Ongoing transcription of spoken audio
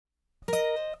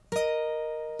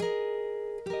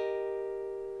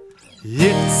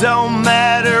It don't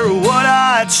matter what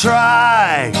I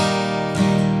try,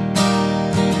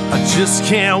 I just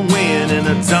can't win and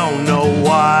I don't know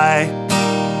why.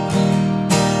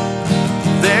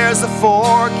 There's a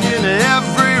fork in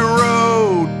every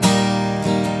road,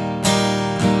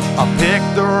 I pick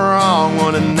the wrong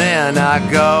one and then I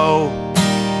go.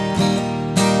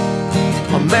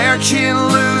 American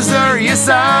loser, yes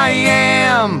I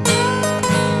am,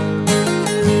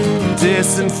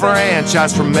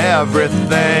 disenfranchised from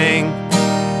everything.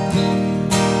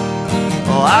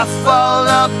 Well, I fall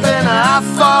up and I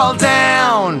fall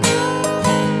down,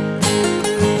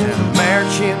 an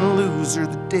American loser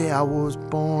the day I was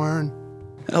born.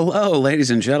 Hello, ladies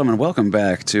and gentlemen. Welcome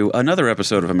back to another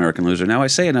episode of American Loser. Now, I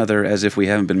say another as if we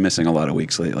haven't been missing a lot of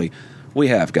weeks lately. We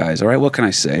have, guys. All right, what can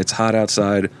I say? It's hot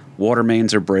outside. Water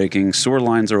mains are breaking. Sewer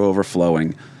lines are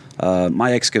overflowing.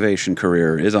 My excavation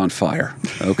career is on fire,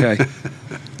 okay?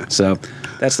 So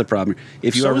that's the problem.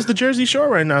 So is the Jersey Shore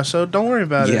right now, so don't worry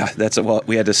about it. Yeah, well,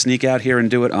 we had to sneak out here and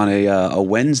do it on a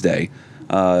Wednesday.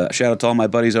 Shout out to all my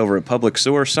buddies over at Public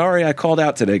Sewer. Sorry I called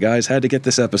out today, guys. Had to get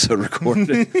this episode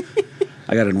recorded.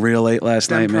 I got in real late last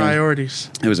night, man.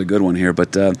 Priorities. It was a good one here,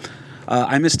 but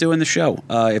I miss doing the show.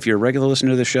 If you're a regular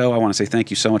listener to the show, I want to say thank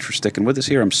you so much for sticking with us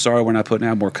here. I'm sorry we're not putting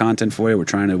out more content for you. We're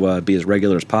trying to be as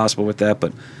regular as possible with that,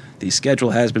 but the schedule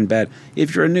has been bad.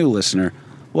 If you're a new listener,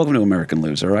 welcome to American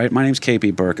Loser, all right? My name's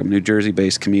KP Burke. I'm a New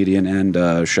Jersey-based comedian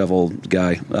and shovel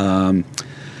guy.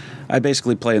 I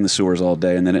basically play in the sewers all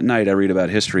day, and then at night I read about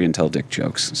history and tell dick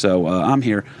jokes. So I'm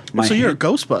here. So you're a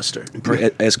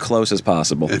Ghostbuster? As close as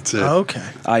possible. That's it. Okay.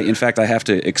 In fact, I have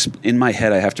to, in my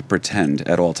head, I have to pretend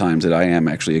at all times that I am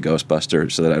actually a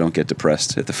Ghostbuster so that I don't get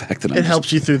depressed at the fact that It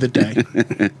helps you through the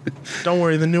day. Don't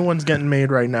worry, the new one's getting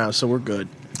made right now, so we're good.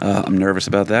 I'm nervous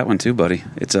about that one too, buddy.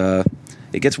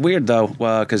 It gets weird, though,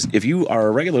 because if you are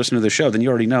a regular listener to the show, then you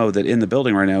already know that in the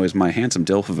building right now is my handsome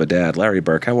dilf of a dad, Larry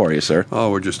Burke. How are you, sir? Oh,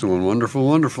 we're just doing wonderful,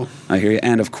 wonderful. I hear you.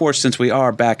 And, of course, since we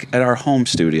are back at our home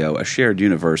studio, a shared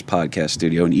universe podcast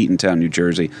studio in Eatontown, New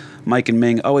Jersey, Mike and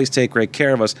Ming always take great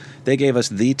care of us. They gave us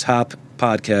the top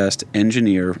podcast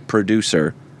engineer,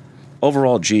 producer,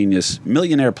 overall genius,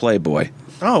 millionaire playboy.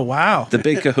 Oh, wow. The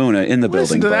big kahuna in the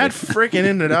Listen building. to buddy. that freaking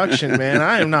introduction, man.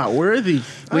 I am not worthy.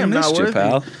 We missed you,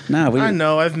 pal. No, I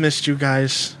know. I've missed you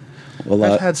guys. Well,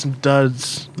 I've had some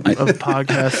duds of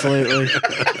podcasts lately.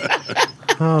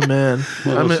 Oh, man.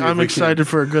 Well, I'm excited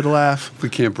for a good laugh. We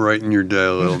can't brighten your day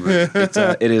a little bit.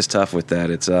 it is tough with that.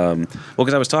 It's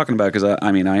because I was talking about because I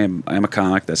am a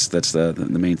comic. That's the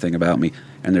main thing about me.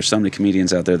 And there's so many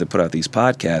comedians out there that put out these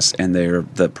podcasts, and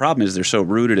the problem is they're so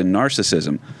rooted in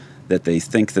narcissism that they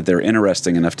think that they're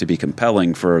interesting enough to be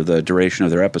compelling for the duration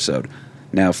of their episode.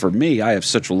 Now, for me, I have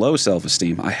such low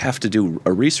self-esteem, I have to do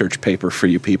a research paper for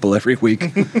you people every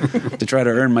week to try to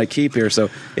earn my keep here. So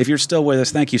if you're still with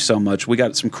us, thank you so much. We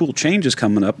got some cool changes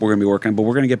coming up we're going to be working on, but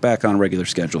we're going to get back on a regular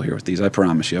schedule here with these, I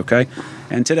promise you, okay?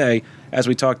 And today, as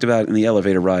we talked about in the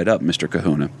elevator ride up, Mr.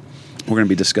 Kahuna, we're going to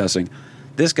be discussing,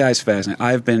 this guy's fascinating.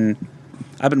 I've been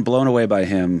blown away by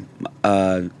him,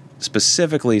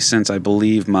 specifically since I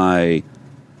believe my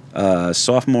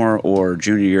sophomore or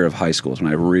junior year of high school is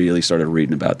when I really started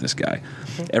reading about this guy.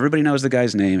 Everybody knows the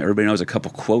guy's name. Everybody knows a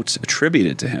couple quotes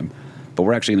attributed to him. But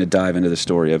we're actually going to dive into the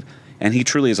story of, and he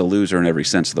truly is a loser in every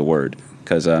sense of the word.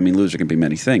 Because, loser can be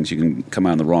many things. You can come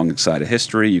out on the wrong side of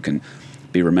history. You can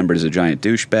be remembered as a giant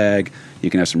douchebag.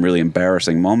 You can have some really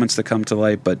embarrassing moments that come to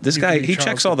light. But this guy, he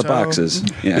checks all the boxes.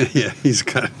 Yeah, Yeah, he's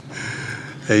got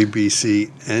A, B, C,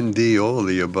 and D, all of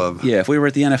the above. Yeah, if we were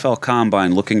at the NFL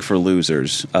Combine looking for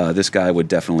losers, this guy would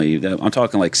definitely, I'm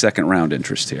talking like second round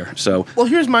interest here. So, Well,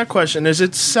 here's my question. Is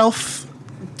it self-done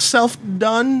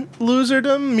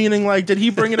loserdom? Meaning, like, did he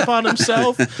bring it upon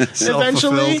himself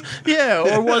eventually?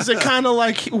 Yeah, or was it kind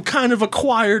of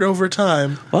acquired over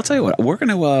time? well, I'll tell you what, we're going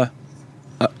to,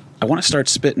 I want to start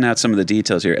spitting out some of the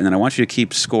details here, and then I want you to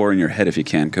keep score in your head if you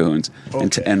can, Coons.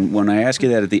 Okay. And when I ask you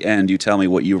that at the end, you tell me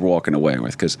what you're walking away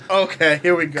with, because Okay,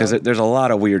 here we go. there's a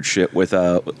lot of weird shit with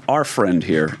our friend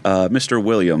here, Mr.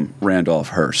 William Randolph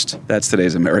Hearst. That's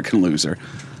today's American Loser.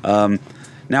 Now,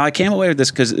 I came away with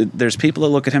this because there's people that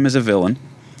look at him as a villain.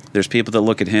 There's people that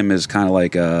look at him as kind of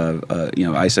like,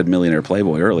 I said millionaire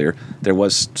playboy earlier. There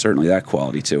was certainly that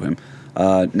quality to him.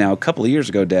 Now, a couple of years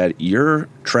ago, Dad, you're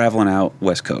traveling out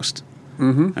West Coast.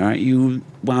 Mm-hmm. All right, you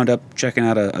wound up checking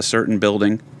out a certain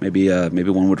building. Maybe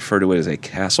one would refer to it as a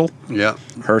castle. Yeah.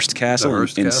 Hearst Castle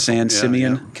Hearst in Castle. San Yeah,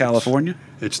 Simeon, yeah. California.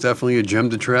 It's definitely a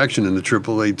gemmed attraction in the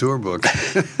AAA tour book.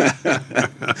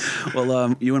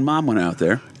 Well, you and Mom went out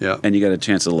there, Yeah. and you got a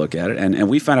chance to look at it, and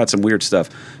we found out some weird stuff.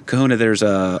 Kahuna, there's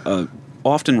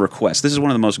often requests. This is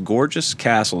one of the most gorgeous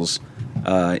castles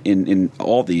in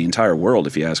all the entire world,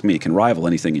 if you ask me. It can rival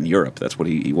anything in Europe. That's what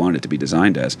he wanted it to be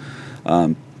designed as.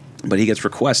 But he gets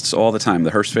requests all the time.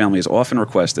 The Hearst family is often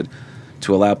requested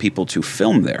to allow people to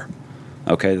film there.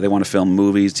 Okay, they want to film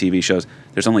movies, TV shows.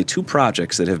 There's only 2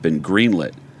 projects that have been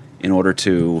greenlit in order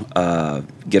to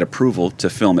get approval to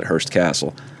film at Hearst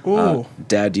Castle.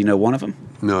 Dad, do you know one of them?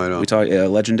 No, I don't. We talk a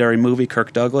legendary movie,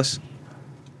 Kirk Douglas.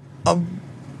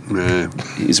 Nah.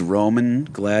 He's Roman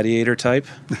gladiator type.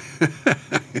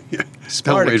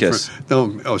 Spartacus.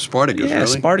 Spartacus. Yeah, really?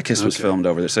 Spartacus was filmed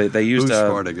over there. So they used Who's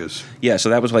Spartacus? Yeah, so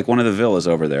that was like one of the villas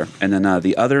over there. And then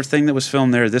the other thing that was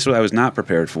filmed there, this I was not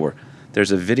prepared for.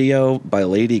 There's a video by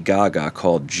Lady Gaga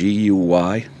called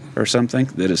GUY or something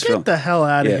that is filmed. Get the hell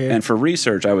out of here. And for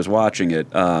research, I was watching it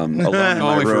alone in my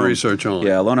Only room. for research only.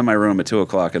 Yeah, alone in my room at 2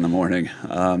 o'clock in the morning.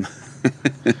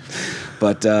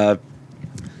 But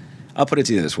I'll put it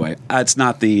to you this way. It's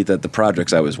not the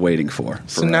projects I was waiting for.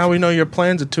 So now we know your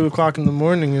plans at 2 o'clock in the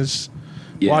morning is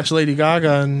watch Lady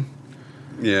Gaga and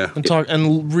talk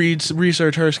and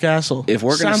research Hearst Castle. If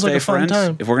we're going to stay friends,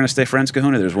 if we're going to stay friends,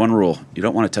 Kahuna, there's one rule: you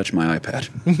don't want to touch my iPad.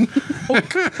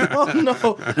 Oh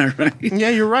no! Right? Yeah,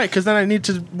 you're right. Because then I need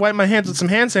to wipe my hands with some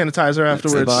hand sanitizer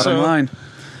afterwards. That's the bottom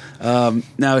line.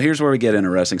 Now here's where we get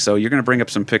interesting. So you're going to bring up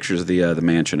some pictures of the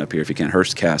mansion up here, if you can.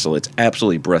 Hearst Castle. It's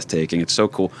absolutely breathtaking. It's so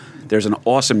cool. There's an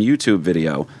awesome YouTube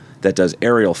video that does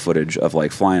aerial footage of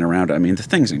like flying around. I mean, the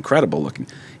thing's incredible looking.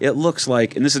 It looks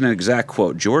like, and this is an exact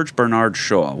quote, George Bernard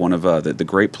Shaw, one of the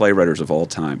great playwriters of all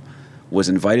time, was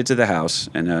invited to the house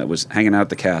and was hanging out at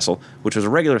the castle, which was a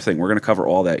regular thing. We're going to cover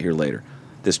all that here later.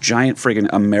 This giant friggin'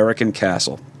 American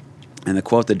castle. And the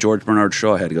quote that George Bernard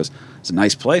Shaw had, he goes, "It's a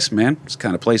nice place, man. It's the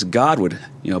kind of place God would,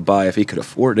 buy if he could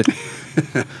afford it."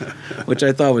 Which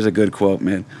I thought was a good quote,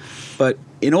 man. But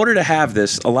in order to have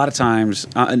this, a lot of times,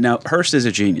 now Hearst is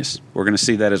a genius. We're going to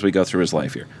see that as we go through his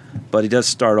life here. But he does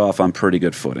start off on pretty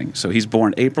good footing. So he's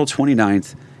born April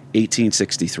 29th,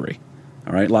 1863.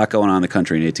 All right, a lot going on in the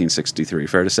country in 1863.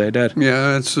 Fair to say, Dad?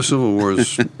 Yeah, it's the Civil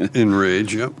War's in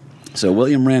rage, yep. So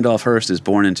William Randolph Hearst is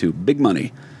born into big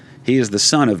money. He is the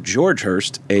son of George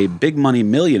Hearst, a big money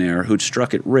millionaire who'd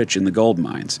struck it rich in the gold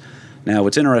mines. Now,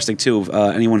 what's interesting, too,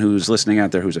 anyone who's listening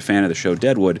out there who's a fan of the show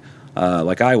Deadwood,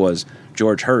 like I was,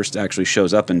 George Hearst actually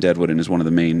shows up in Deadwood and is one of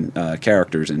the main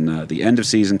characters in the end of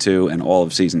Season 2 and all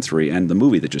of Season 3 and the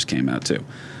movie that just came out, too.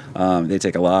 They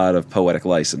take a lot of poetic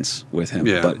license with him,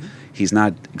 but he's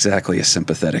not exactly a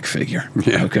sympathetic figure.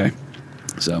 Yeah. Okay?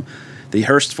 So the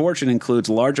Hearst fortune includes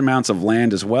large amounts of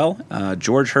land as well.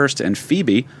 George Hearst and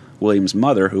Phoebe, William's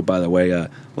mother, who, by the way,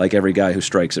 like every guy who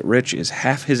strikes it rich, is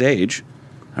half his age.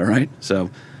 All right? So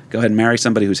go ahead and marry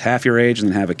somebody who's half your age and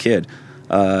then have a kid.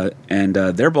 And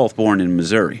they're both born in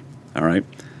Missouri. All right?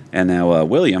 And now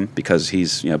William, because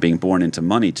he's being born into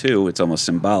money too, it's almost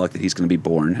symbolic that he's going to be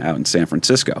born out in San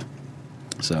Francisco.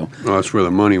 So that's where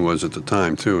the money was at the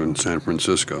time too, in San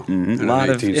Francisco. Mm-hmm. A lot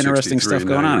of interesting stuff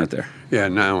going on out there. Yeah,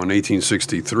 now in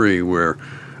 1863, where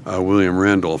William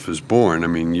Randolph is born, I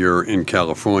mean, you're in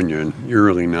California, and you're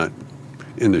really not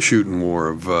in the shooting war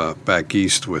of back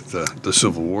east with the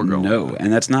Civil War going on. No,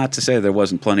 and that's not to say there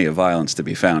wasn't plenty of violence to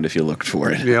be found if you looked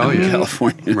for it in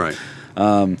California. Right.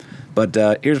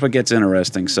 But here's what gets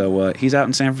interesting. So he's out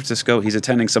in San Francisco. He's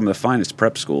attending some of the finest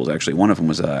prep schools. Actually, one of them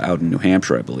was out in New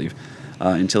Hampshire, I believe,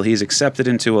 until he's accepted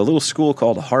into a little school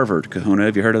called Harvard. Kahuna,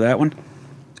 have you heard of that one?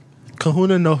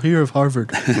 Kahuna no hear of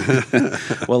Harvard.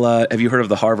 Well, have you heard of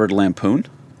the Harvard Lampoon?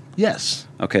 Yes.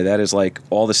 Okay, that is like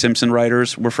all the Simpson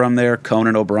writers were from there.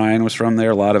 Conan O'Brien was from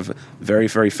there. A lot of very,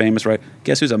 very famous writers.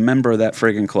 Guess who's a member of that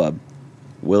friggin' club?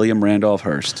 William Randolph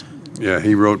Hearst. Yeah,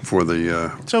 he wrote for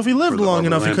the... so if he lived long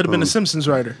enough, he could have been a Simpsons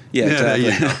writer. Yeah,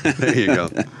 exactly. There you go.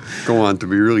 Go on to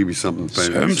really be something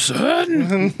famous.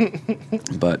 Simpson!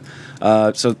 But,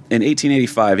 so in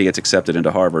 1885, he gets accepted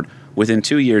into Harvard. Within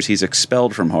 2 years, he's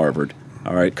expelled from Harvard.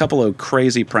 All right, a couple of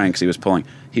crazy pranks he was pulling.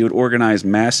 He would organize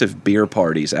massive beer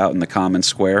parties out in the Common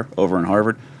Square over in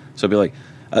Harvard. So it'd be like,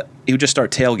 he would just start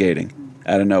tailgating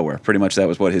out of nowhere. Pretty much that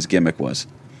was what his gimmick was.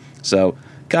 So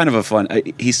kind of a fun,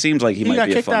 he seems like he might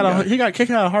be a fun guy. He got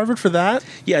kicked out of Harvard for that?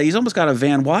 Yeah, he's almost got a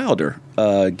Van Wilder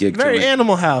gig. Very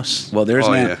Animal House. Well, there's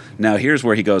now here's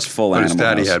where he goes full Animal House.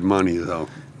 But his daddy had money, though.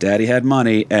 Daddy had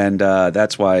money, and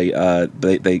that's why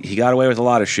he got away with a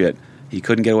lot of shit. He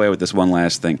couldn't get away with this one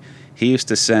last thing. He used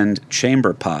to send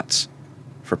chamber pots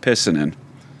for pissing in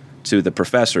to the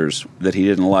professors that he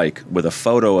didn't like with a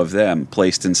photo of them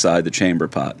placed inside the chamber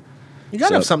pot. You got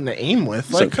to have something to aim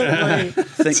with. Like,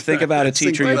 think about a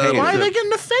teacher you hated. Why are they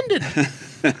getting offended?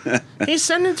 He's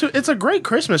sending to. It's a great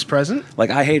Christmas present. Like,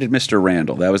 I hated Mr.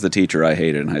 Randall. That was the teacher I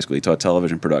hated in high school. He taught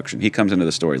television production. He comes into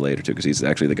the story later, too, because he's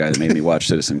actually the guy that made me watch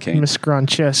Citizen Kane. Miss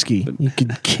Groncheski, you can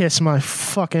kiss my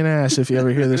fucking ass if you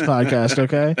ever hear this podcast,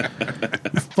 okay?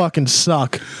 You fucking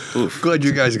suck. Oof. Glad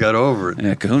you guys got over it.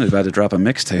 Yeah, Kahuna's about to drop a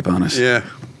mixtape on us. Yeah.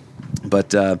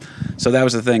 But so that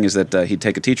was the thing, is that he'd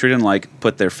take a teacher he didn't like,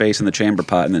 put their face in the chamber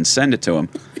pot, and then send it to him.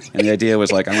 And the idea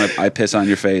was like, I piss on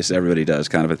your face, everybody does,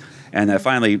 kind of. And that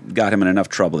finally got him in enough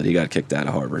trouble that he got kicked out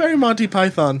of Harvard. Very Monty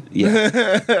Python.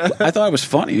 Yeah. I thought it was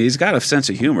funny. He's got a sense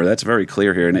of humor. That's very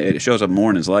clear here, and it shows up more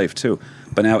in his life, too.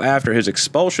 But now, after his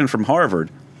expulsion from Harvard,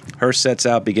 Hearst sets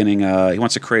out he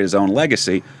wants to create his own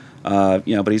legacy. But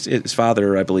his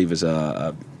father, I believe, is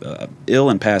ill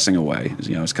and passing away.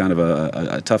 It's kind of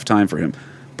a tough time for him.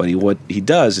 But what he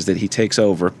does is that he takes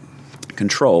over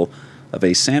control of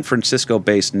a San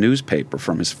Francisco-based newspaper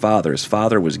from his father. His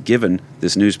father was given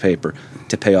this newspaper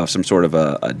to pay off some sort of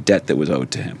a debt that was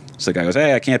owed to him. So the guy goes,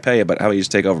 "Hey, I can't pay you, but how about you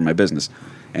just take over my business?"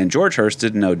 And George Hearst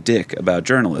didn't know dick about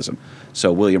journalism.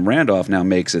 So William Randolph now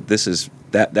makes it,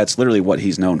 that's literally what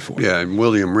he's known for. Yeah, and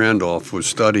William Randolph was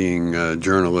studying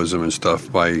journalism and stuff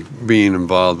by being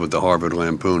involved with the Harvard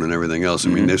Lampoon and everything else. I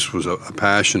mean, this was a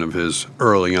passion of his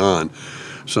early on.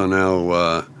 So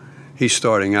now he's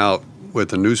starting out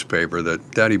with a newspaper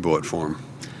that Daddy bought for him.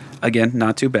 Again,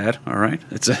 not too bad. All right.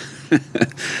 It's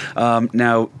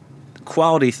now,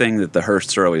 quality thing that the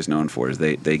Hearsts are always known for is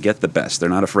they get the best. They're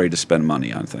not afraid to spend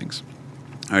money on things.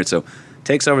 All right, so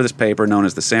takes over this paper known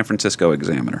as the San Francisco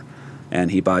Examiner,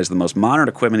 and he buys the most modern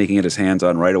equipment he can get his hands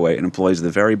on right away and employs the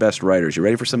very best writers. You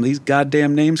ready for some of these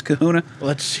goddamn names, Kahuna?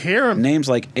 Let's hear them. Names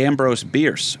like Ambrose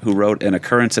Bierce, who wrote An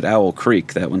Occurrence at Owl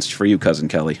Creek. That one's for you, Cousin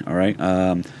Kelly. All right.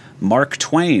 Mark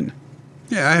Twain.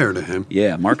 Yeah, I heard of him.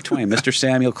 Yeah, Mark Twain. Mr.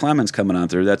 Samuel Clemens coming on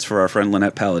through. That's for our friend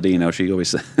Lynette Palladino. She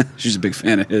always she's a big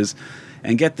fan of his.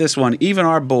 And get this one, even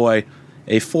our boy,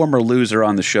 a former loser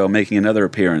on the show, making another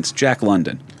appearance, Jack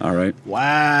London. All right.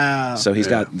 Wow. So he's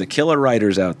got the killer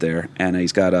writers out there, and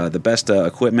he's got the best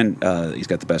equipment. He's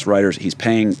got the best writers. He's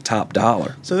paying top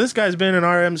dollar. So this guy's been in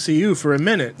our MCU for a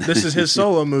minute. This is his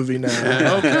solo movie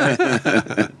now.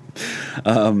 Okay.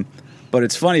 But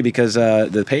it's funny because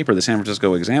the paper, the San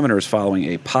Francisco Examiner, is following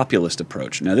a populist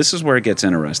approach. Now, this is where it gets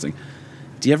interesting.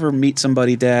 Do you ever meet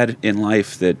somebody, Dad, in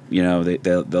life that,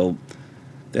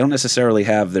 they don't necessarily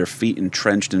have their feet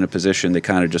entrenched in a position? They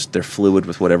kind of they're fluid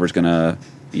with whatever's going to,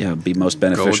 be most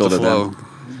beneficial to them.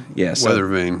 Yeah, weather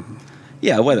vane.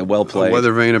 Yeah, well played. A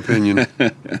weather vane opinion.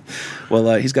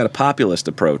 Well, he's got a populist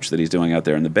approach that he's doing out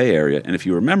there in the Bay Area. And if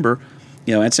you remember,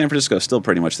 and San Francisco is still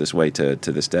pretty much this way to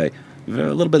this day. They're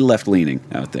a little bit left-leaning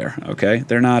out there, okay?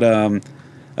 They're not a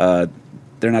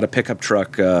pickup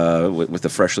truck with a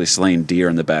freshly slain deer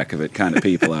in the back of it kind of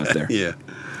people out there. Yeah.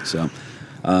 So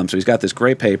he's got this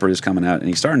great paper that's coming out, and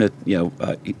he's starting to,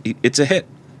 it's a hit.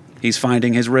 He's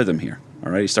finding his rhythm here,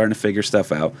 all right? He's starting to figure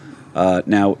stuff out.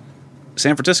 Now,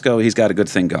 San Francisco, he's got a good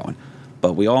thing going.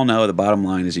 But we all know the bottom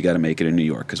line is you got to make it in New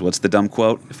York. Because what's the dumb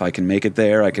quote? If I can make it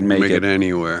there, I can make it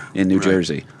anywhere in New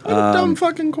Jersey. What a dumb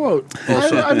fucking quote.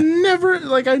 I've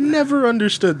never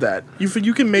understood that.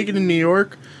 You can make it in New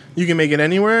York, you can make it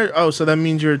anywhere. Oh, so that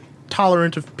means you're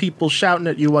tolerant of people shouting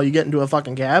at you while you get into a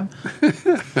fucking cab?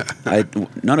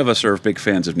 None of us are big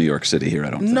fans of New York City here,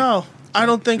 I don't think. No, I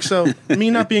don't think so.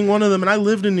 Me not being one of them, and I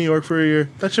lived in New York for a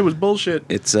year. That shit was bullshit.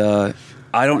 It's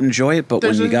I don't enjoy it, but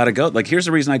when you got to go, like, here's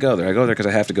the reason I go there. I go there because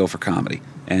I have to go for comedy.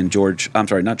 And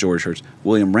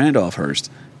William Randolph Hearst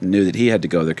knew that he had to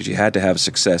go there because you had to have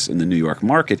success in the New York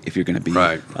market if you're going to be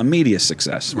a media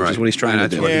success, which is what he's trying to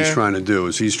do. What he's trying to do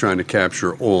is he's trying to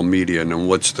capture all media, and then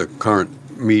what's the current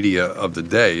media of the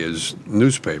day is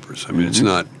newspapers. I mean, it's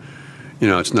not,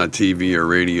 it's not TV or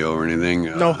radio or anything.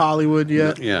 No Hollywood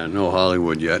yet. No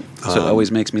Hollywood yet. So it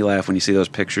always makes me laugh when you see those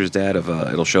pictures, Dad, of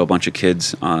it'll show a bunch of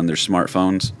kids on their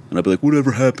smartphones, and I'll be like,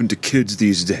 whatever happened to kids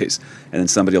these days? And then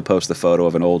somebody will post the photo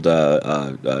of an old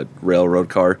railroad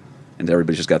car, and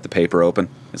everybody's just got the paper open.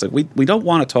 It's like, we don't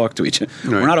want to talk to each other.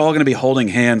 Right. We're not all going to be holding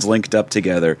hands linked up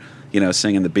together,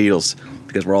 singing the Beatles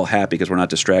because we're all happy because we're not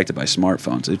distracted by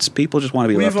smartphones. It's people just want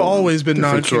to be left alone. We've always been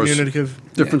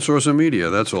non-communicative. Different source of media,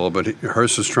 that's all. But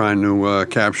Hearst is trying to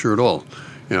capture it all.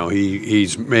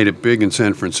 He's made it big in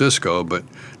San Francisco, but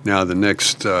now the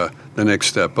next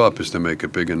step up is to make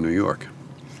it big in New York.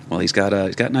 Well, he's got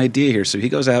an idea here, so he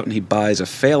goes out and he buys a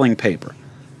failing paper.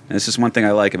 And this is one thing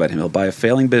I like about him. He'll buy a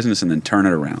failing business and then turn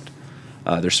it around.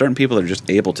 There's certain people that are just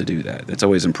able to do that. That's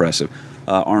always impressive.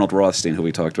 Arnold Rothstein, who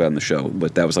we talked about in the show,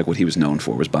 but that was like what he was known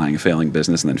for, was buying a failing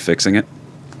business and then fixing it.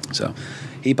 So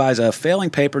he buys a failing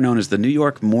paper known as the New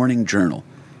York Morning Journal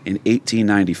in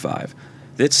 1895.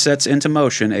 This sets into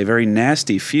motion a very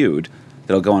nasty feud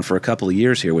that'll go on for a couple of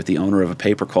years here with the owner of a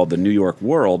paper called the New York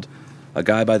World, a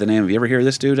guy by the name of, you ever hear of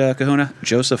this dude, Kahuna?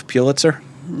 Joseph Pulitzer?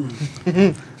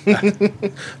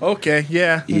 Okay,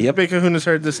 yeah. Yep. Big Kahuna's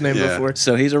heard this name Yeah. before.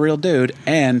 So he's a real dude,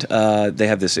 and they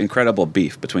have this incredible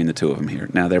beef between the two of them here.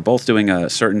 Now, they're both doing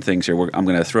certain things here. I'm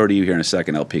going to throw to you here in a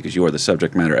second, LP, because you are the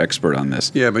subject matter expert on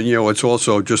this. Yeah, but it's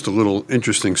also just a little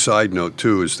interesting side note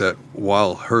too, is that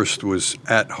while Hearst was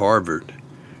at Harvard,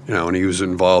 and he was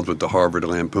involved with the Harvard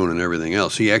Lampoon and everything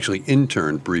else, he actually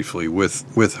interned briefly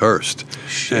with Hearst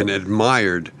and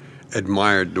admired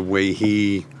the way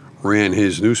he ran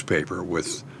his newspaper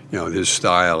with his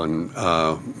style and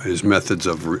his methods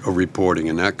of reporting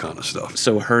and that kind of stuff.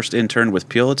 So Hearst interned with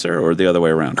Pulitzer, or the other way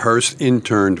around? Hearst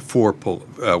interned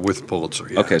with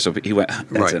Pulitzer. Yeah. Okay, so he went.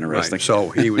 That's interesting. Right.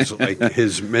 So he was like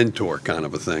his mentor, kind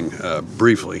of a thing,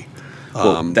 briefly.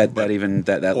 Well, that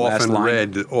last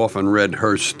line. Often read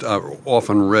Hearst.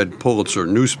 Often read Pulitzer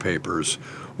newspapers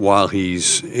while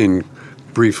he's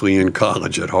briefly in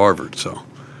college at Harvard. So,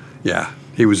 yeah,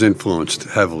 he was influenced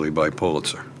heavily by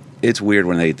Pulitzer. It's weird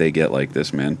when they get like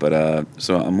this, man. But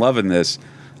so I'm loving this.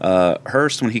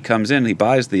 Hearst, when he comes in, he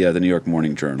buys the New York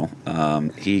Morning Journal.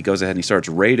 He goes ahead and he starts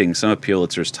rating some of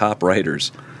Pulitzer's top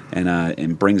writers,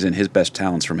 and brings in his best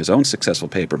talents from his own successful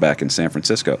paper back in San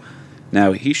Francisco.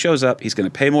 Now, he shows up. He's going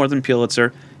to pay more than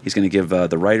Pulitzer. He's going to give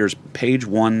the writers page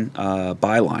one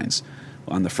bylines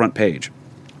on the front page.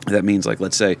 That means, like,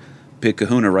 let's say Big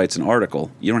Kahuna writes an article.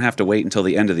 You don't have to wait until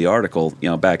the end of the article,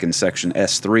 back in section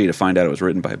S3 to find out it was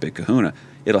written by Big Kahuna.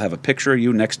 It'll have a picture of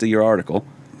you next to your article,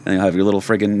 and you'll have your little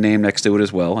friggin' name next to it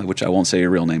as well, which I won't say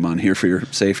your real name on here for your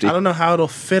safety. I don't know how it'll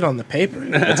fit on the paper.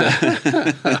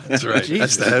 That's right. Jesus.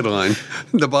 That's the headline.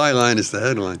 The byline is the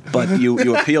headline. But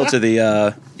you appeal to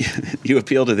the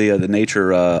the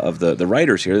nature of the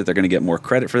writers here, that they're going to get more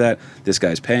credit for that. This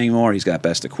guy's paying more. He's got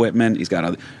best equipment. He's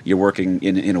got you're working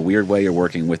in a weird way. You're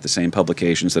working with the same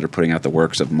publications that are putting out the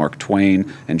works of Mark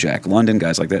Twain and Jack London,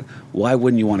 guys like that. Why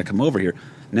wouldn't you want to come over here?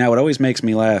 Now, what always makes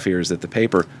me laugh here is that the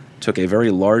paper took a very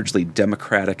largely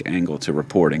Democratic angle to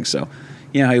reporting. So,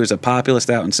 he was a populist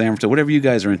out in San Francisco, whatever you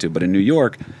guys are into. But in New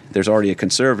York, there's already a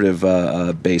conservative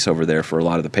base over there for a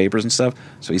lot of the papers and stuff.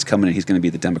 So he's coming in, he's going to be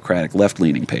the Democratic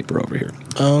left-leaning paper over here.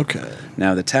 Okay.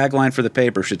 Now, the tagline for the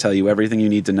paper should tell you everything you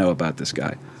need to know about this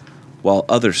guy. While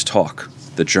others talk,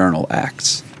 the journal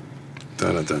acts.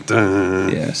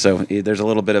 Yeah, so there's a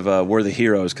little bit of a we're the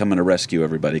heroes coming to rescue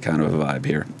everybody kind of a vibe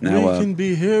here. Now, we can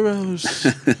be heroes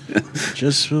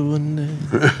just for one day.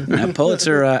 Now,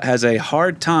 Pulitzer has a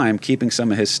hard time keeping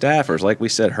some of his staffers. Like we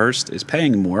said, Hearst is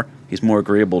paying more. He's more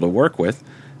agreeable to work with.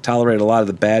 Tolerate a lot of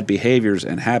the bad behaviors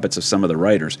and habits of some of the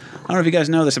writers. I don't know if you guys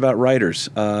know this about writers.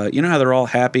 You know how they're all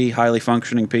happy, highly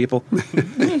functioning people?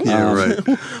 Yeah, right.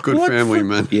 Good family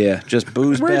men. Yeah, just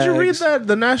booze bags. Where'd you read that?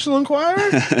 The National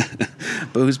Enquirer?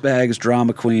 Booze bags,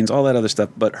 drama queens, all that other stuff.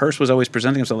 But Hearst was always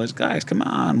presenting himself as, guys, come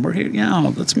on, we're here.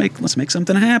 Let's make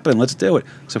something happen. Let's do it.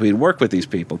 So he'd work with these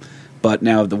people. But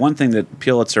now the one thing that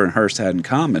Pulitzer and Hearst had in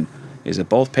common is that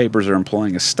both papers are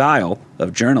employing a style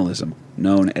of journalism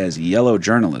known as yellow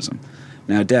journalism.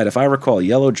 Now, Dad, if I recall,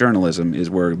 yellow journalism is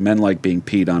where men like being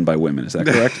peed on by women. Is that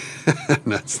correct?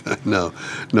 No,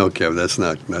 Kev, that's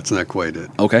not quite it.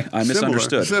 Okay, I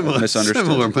misunderstood. Similar,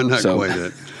 but not quite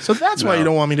it. So that's why you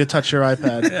don't want me to touch your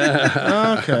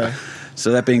iPad. Okay.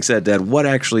 So that being said, Dad, what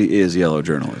actually is yellow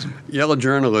journalism? Yellow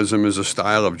journalism is a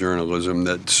style of journalism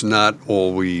that's not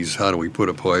always, how do we put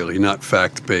it politely, not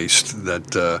fact-based,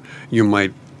 that you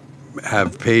might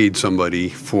have paid somebody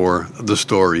for the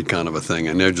story kind of a thing,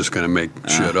 and they're just going to make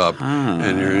shit up,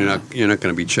 and you're not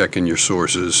going to be checking your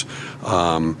sources.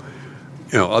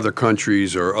 Other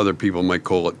countries or other people might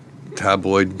call it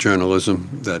tabloid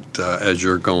journalism, that as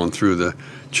you're going through the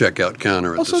checkout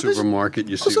counter at the supermarket,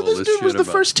 you see all this shit. So this dude was the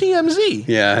first TMZ.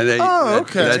 Yeah.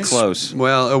 Okay. That's close.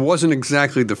 Well, it wasn't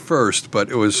exactly the first, but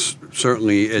it was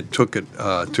certainly, it took it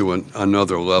to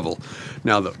another level.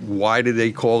 Now, why did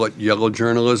they call it yellow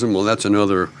journalism? Well, that's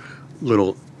another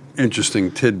little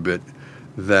interesting tidbit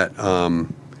that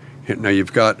now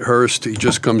you've got Hearst. He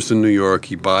just comes to New York.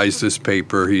 He buys this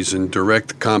paper. He's in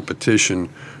direct competition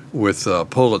with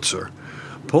Pulitzer.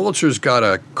 Pulitzer's got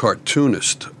a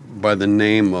cartoonist by the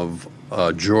name of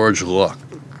George Lux,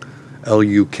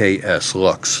 L-U-K-S,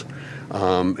 Lux.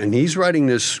 And he's writing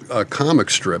this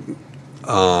comic strip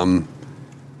that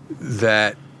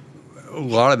a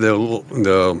lot of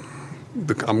the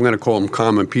I'm going to call them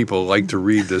common people, like to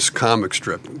read this comic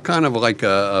strip, kind of like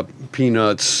a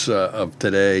Peanuts of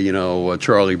today,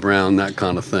 Charlie Brown, that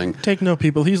kind of thing. Take note,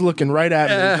 people. He's looking right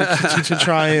at me to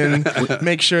try and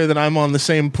make sure that I'm on the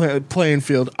same playing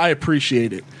field. I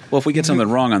appreciate it. Well, if we get something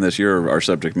wrong on this, you're our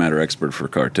subject matter expert for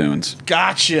cartoons.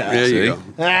 Gotcha. There you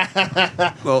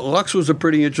go. Well, Lux was a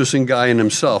pretty interesting guy in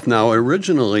himself. Now,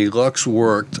 originally, Lux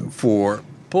worked for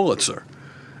Pulitzer,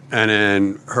 and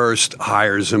then Hearst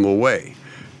hires him away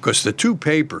because the two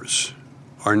papers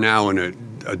are now in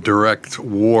a direct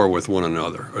war with one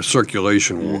another, a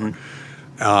circulation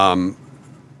war.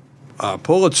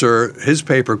 Pulitzer, his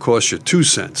paper costs you 2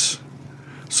 cents.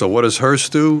 So what does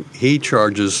Hearst do? He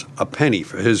charges a penny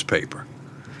for his paper.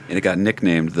 And it got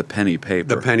nicknamed the penny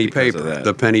paper. The penny paper.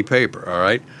 The penny paper, all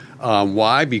right?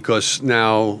 Why? Because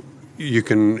now you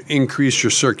can increase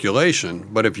your circulation,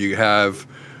 but if you have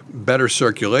better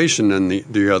circulation than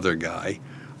the other guy,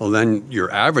 well, then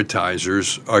your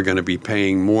advertisers are going to be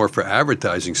paying more for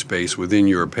advertising space within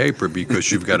your paper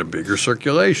because you've got a bigger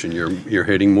circulation. You're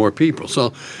hitting more people.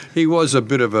 So he was a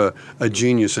bit of a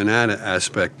genius in that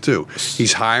aspect, too.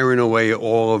 He's hiring away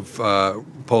all of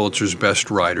Pulitzer's best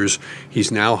writers.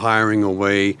 He's now hiring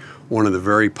away one of the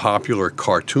very popular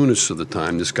cartoonists of the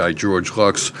time, this guy George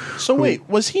Lux. So wait,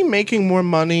 was he making more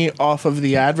money off of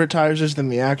the advertisers than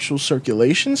the actual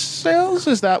circulation sales?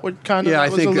 Is that what kind of I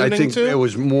was think alluding to? it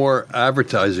was more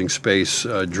advertising space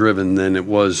driven than it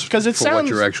was for what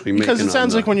you're actually making. Because it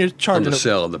sounds like when you're charging the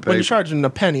sale of the paper. when you're charging a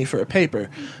penny for a paper.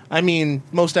 I mean,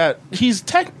 what a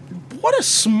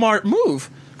smart move.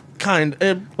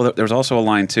 Well, there was also a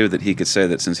line, too, that he could say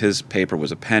that since his paper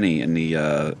was a penny and the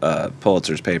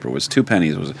Pulitzer's paper was 2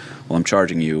 pennies, I'm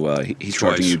charging you, he's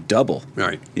charging you double,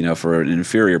 right? For an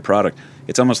inferior product.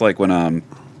 It's almost like when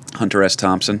Hunter S.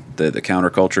 Thompson, the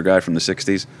counterculture guy from the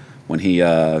 60s, when he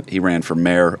ran for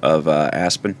mayor of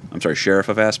sheriff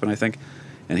of Aspen, I think,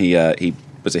 and he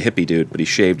was a hippie dude, but he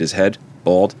shaved his head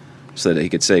bald, so that he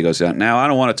could say, he goes, now I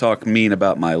don't want to talk mean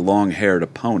about my long-haired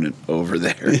opponent over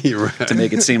there right. to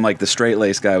make it seem like the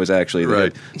straight-laced guy was actually there.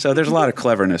 Right. So there's a lot of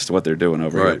cleverness to what they're doing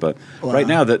over here. But right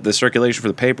now, the circulation for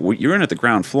the paper, you're in at the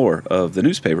ground floor of the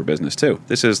newspaper business, too.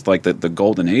 This is like the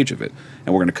golden age of it.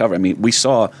 And we're going to cover,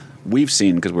 we've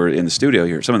seen, because we're in the studio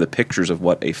here, some of the pictures of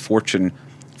what a fortune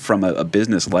from a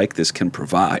business like this can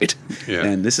provide. Yeah.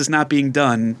 And this is not being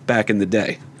done back in the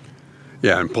day.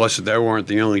 Yeah, and plus, there weren't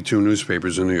the only 2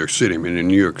 newspapers in New York City. I mean,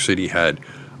 New York City had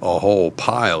a whole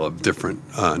pile of different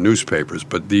newspapers,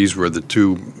 but these were the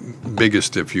 2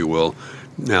 biggest, if you will,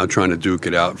 now trying to duke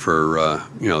it out for,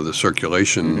 the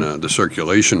circulation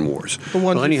wars. The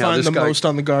ones you find the most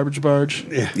on the garbage barge.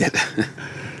 Yeah.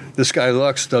 This guy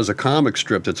Lux does a comic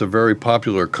strip that's a very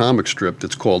popular comic strip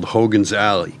that's called Hogan's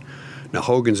Alley. Now,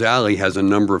 Hogan's Alley has a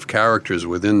number of characters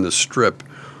within the strip,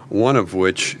 one of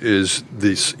which is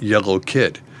this yellow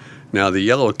kid. Now, the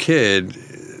yellow kid,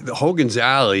 Hogan's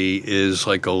Alley is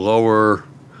like a lower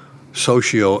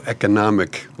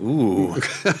socioeconomic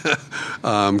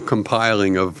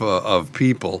compiling of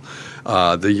people.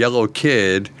 The yellow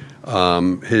kid,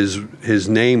 his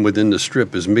name within the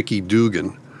strip is Mickey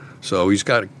Dugan. So he's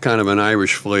got kind of an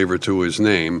Irish flavor to his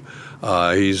name.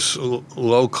 He's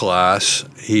low class.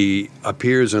 He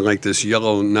appears in like this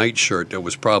yellow nightshirt that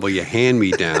was probably a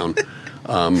hand-me-down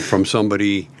from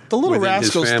somebody. The Little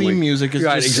Rascals theme music is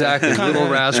right, just exactly. Little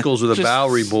Rascals or the just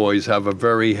Bowery Boys have a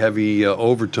very heavy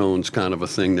overtones kind of a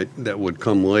thing that would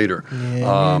come later.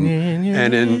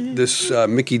 And then this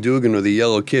Mickey Dugan, or the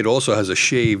Yellow Kid, also has a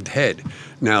shaved head.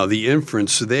 Now, the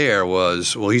inference there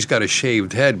was, well, he's got a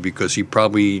shaved head because he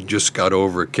probably just got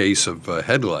over a case of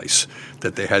head lice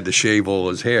that they had to shave all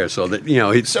his hair. So that,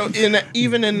 it's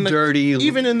even in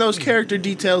those character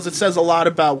details, it says a lot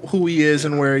about who he is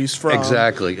and where he's from.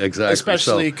 Exactly.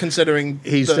 Especially considering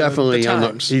he's the definitely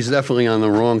times. He's definitely on the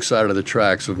wrong side of the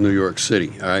tracks of New York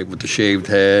City. All right, with the shaved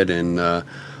head and.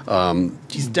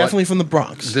 He's definitely from the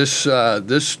Bronx. This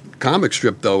comic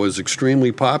strip, though, is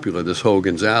extremely popular, this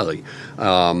Hogan's Alley.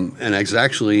 And it's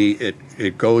actually,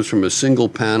 it goes from a single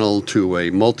panel to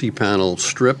a multi-panel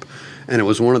strip. And it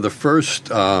was one of the first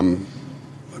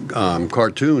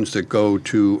cartoons that go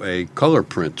to a color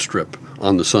print strip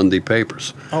on the Sunday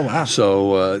papers. Oh, wow.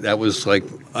 So that was like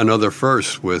another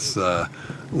first with Hearst.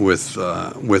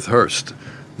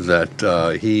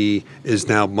 That he is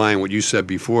now buying what you said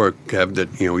before, Kev, that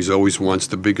he's always wants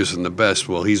the biggest and the best.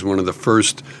 Well, he's one of the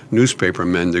first newspaper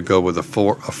men to go with a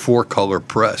four-color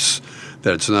press.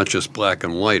 That it's not just black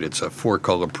and white; it's a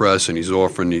 4-color press, and he's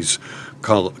offering these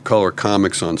color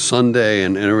comics on Sunday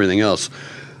and everything else.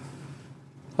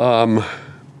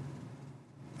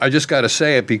 I just got to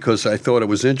say it because I thought it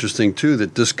was interesting, too,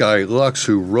 that this guy, Lux,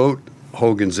 who wrote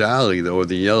Hogan's Alley, or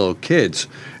The Yellow Kids,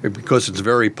 because it's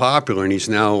very popular and he's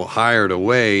now hired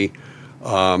away,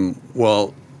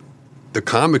 well, the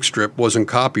comic strip wasn't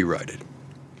copyrighted.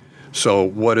 So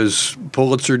what does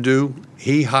Pulitzer do?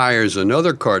 He hires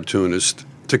another cartoonist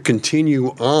to continue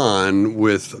on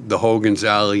with the Hogan's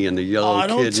Alley and the Yellow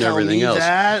Kid and everything else.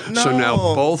 No. So now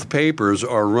both papers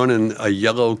are running a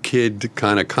Yellow Kid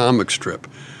kind of comic strip.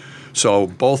 So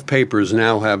both papers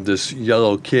now have this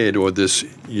Yellow Kid or this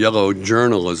Yellow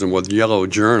Journalism or the Yellow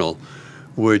Journal,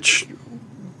 which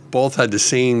both had the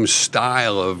same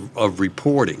style of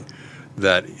reporting,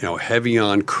 that, you know, heavy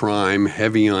on crime,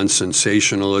 heavy on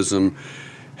sensationalism,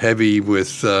 heavy with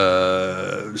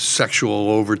sexual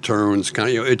overtones. Kind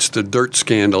of, you know, it's the dirt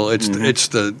scandal. It's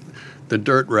the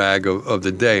dirt rag of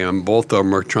the day, and both of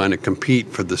them are trying to compete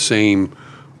for the same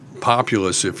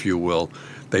populace, if you will.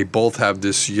 They both have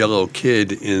this Yellow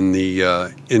Kid in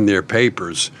their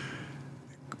papers.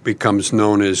 Becomes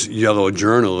known as Yellow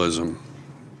Journalism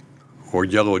or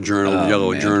Yellow Journal,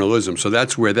 Yellow Journalism. So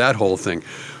that's where that whole thing.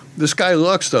 This guy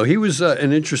Lux, though, he was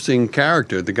an interesting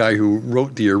character, the guy who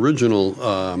wrote the original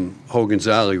Hogan's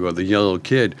Alley or the Yellow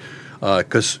Kid,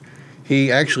 because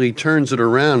he actually turns it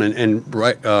around and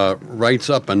writes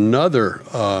up another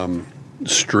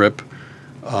strip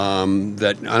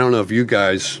that I don't know if you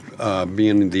guys,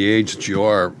 being the age that you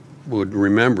are, would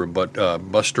remember, but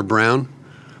Buster Brown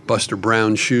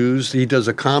Shoes. He does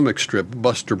a comic strip,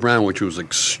 Buster Brown, which was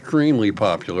extremely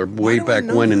popular way back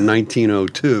when in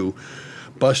 1902.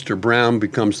 Buster Brown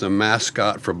becomes the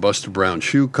mascot for Buster Brown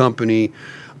Shoe Company.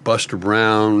 Buster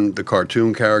Brown, the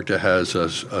cartoon character, has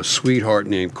a sweetheart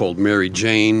named called Mary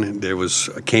Jane. There was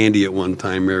a candy at one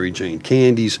time, Mary Jane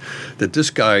Candies, that this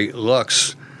guy,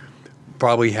 Lux,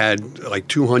 probably had like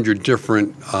 200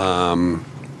 different,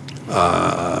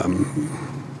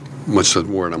 what's the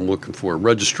word I'm looking for,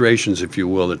 registrations, if you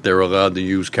will, that they're allowed to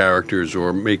use characters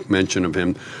or make mention of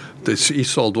him. He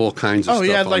sold all kinds of stuff. Oh,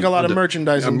 he had like a lot of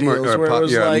merchandising deals where it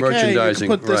was like, hey, you can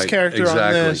put this character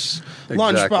on this,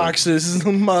 lunchboxes,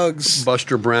 mugs.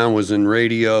 Buster Brown was in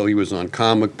radio. He was on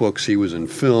comic books. He was in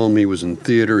film. He was in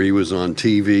theater. He was on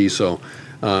TV. So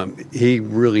he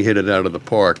really hit it out of the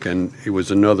park, and it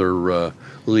was another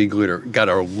league leader. Got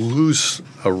a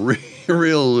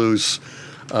real loose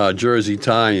Jersey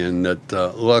tie-in that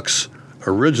Lux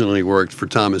originally worked for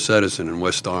Thomas Edison in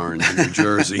West Orange, New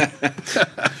Jersey.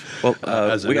 Well,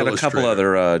 we got a couple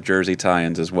other Jersey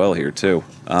tie-ins as well here too.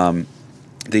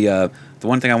 The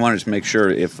one thing I wanted to make sure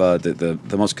if the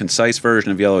most concise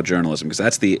version of Yellow Journalism, because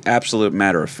that's the absolute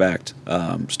matter of fact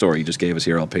story you just gave us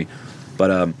here, LP.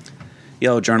 But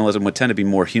Yellow Journalism would tend to be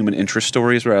more human interest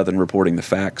stories rather than reporting the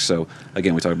facts. So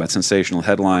again, we talk about sensational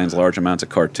headlines, large amounts of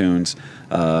cartoons.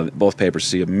 Both papers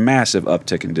see a massive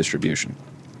uptick in distribution.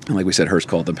 And like we said, Hearst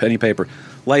called them penny paper.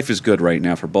 Life is good right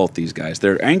now for both these guys.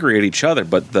 They're angry at each other,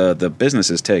 but the business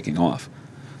is taking off.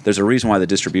 There's a reason why the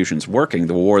distribution's working.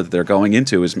 The war that they're going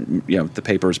into is, the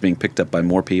paper is being picked up by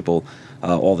more people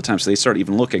all the time. So they start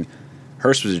even looking.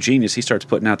 Hearst was a genius. He starts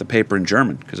putting out the paper in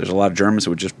German because there's a lot of Germans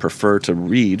who would just prefer to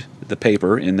read the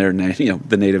paper in their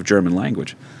the native German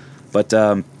language. But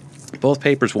both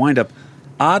papers wind up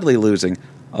oddly losing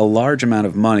a large amount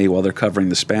of money while they're covering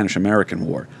the Spanish-American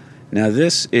War. Now,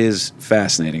 this is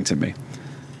fascinating to me.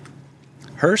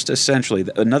 Hearst, essentially,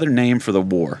 another name for the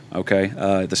war, okay,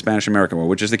 the Spanish-American War,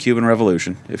 which is the Cuban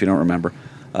Revolution, if you don't remember,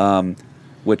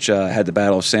 which had the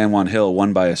Battle of San Juan Hill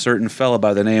won by a certain fella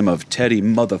by the name of Teddy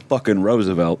motherfucking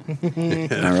Roosevelt.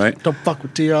 All right? Don't fuck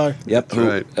with T.R. Yep.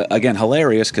 Who, again,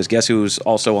 hilarious, because guess who's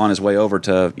also on his way over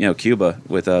to Cuba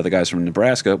with the guys from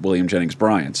Nebraska, William Jennings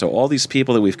Bryan. So all these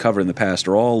people that we've covered in the past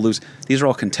are all these are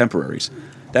all contemporaries.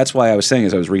 That's why I was saying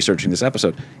as I was researching this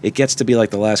episode, it gets to be like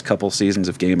the last couple seasons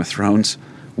of Game of Thrones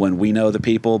when we know the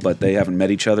people, but they haven't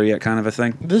met each other yet kind of a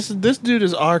thing. This dude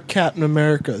is our Captain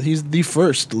America. He's the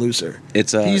first loser.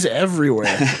 He's everywhere.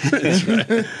 That's right.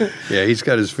 Yeah, he's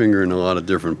got his finger in a lot of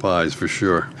different pies for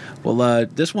sure. Well,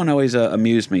 this one always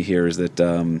amused me here is that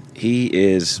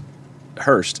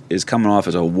Hearst is coming off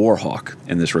as a war hawk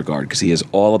in this regard because he is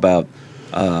all about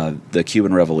the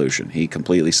Cuban Revolution. He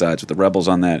completely sides with the rebels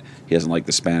on that. He doesn't like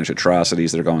the Spanish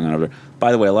atrocities that are going on over there.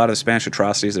 By the way, a lot of the Spanish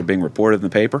atrocities that are being reported in the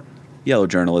paper, Yellow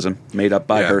Journalism, made up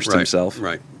by Hearst himself.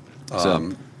 Right.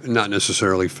 Not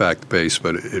necessarily fact-based,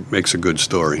 but it makes a good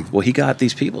story. Well, he got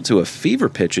these people to a fever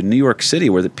pitch in New York City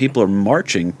where the people are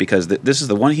marching because this is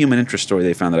the one human interest story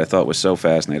they found that I thought was so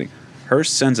fascinating.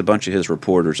 Hearst sends a bunch of his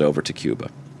reporters over to Cuba,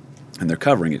 and they're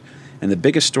covering it. And the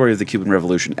biggest story of the Cuban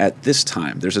Revolution at this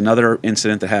time, there's another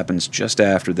incident that happens just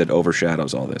after that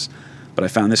overshadows all this. But I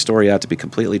found this story out to be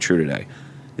completely true today.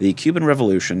 The Cuban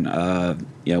Revolution,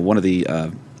 one of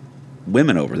the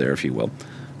women over there, if you will,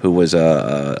 who was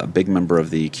a big member of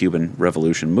the Cuban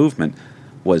Revolution movement,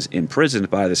 was imprisoned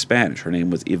by the Spanish. Her name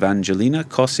was Evangelina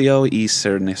Cosio y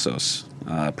Cernesos.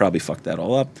 Probably fucked that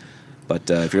all up. But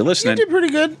if you're listening... You did pretty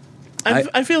good.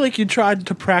 I feel like you tried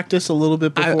to practice a little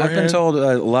bit beforehand. I've been told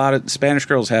a lot of Spanish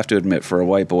girls have to admit, for a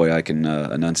white boy, I can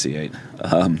enunciate.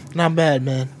 Not bad,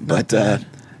 man. Not bad.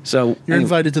 So you're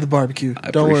invited to the barbecue.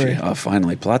 Don't worry. Oh,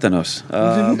 finally, Platanos.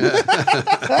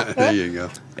 There you go.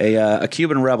 A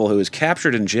Cuban rebel who was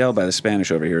captured and jailed by the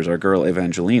Spanish over here is our girl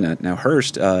Evangelina. Now,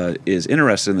 Hearst is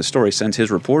interested in the story, sends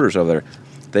his reporters over there.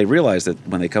 They realize that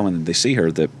when they come in and they see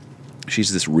her, that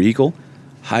she's this regal,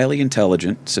 highly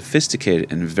intelligent,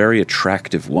 sophisticated, and very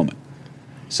attractive woman.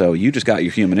 So you just got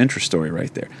your human interest story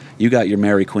right there. You got your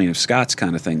Mary Queen of Scots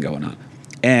kind of thing going on.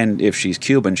 And if she's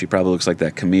Cuban, she probably looks like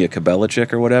that Camilla Cabella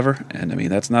chick or whatever. And, I mean,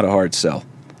 that's not a hard sell,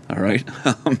 all right?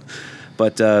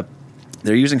 But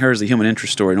they're using her as the human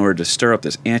interest story in order to stir up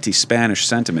this anti-Spanish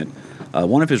sentiment.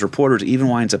 One of his reporters even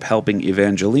winds up helping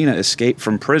Evangelina escape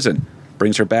from prison,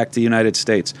 brings her back to the United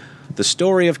States. The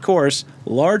story, of course,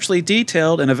 largely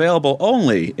detailed and available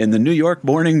only in the New York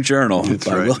Morning Journal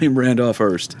by William Randolph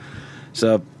Hearst.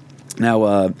 So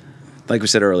now... like we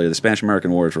said earlier, the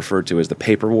Spanish-American War is referred to as the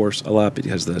Paper Wars a lot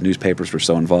because the newspapers were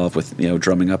so involved with,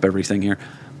 drumming up everything here.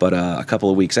 But a couple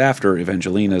of weeks after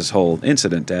Evangelina's whole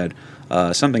incident, Dad,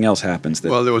 something else happens.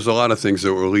 Well, there was a lot of things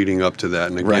that were leading up to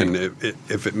that. And again,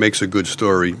 if it makes a good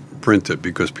story, print it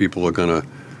because people are going to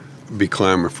be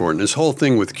clamoring for it. And this whole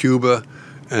thing with Cuba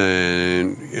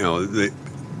and,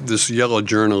 this yellow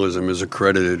journalism is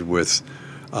accredited with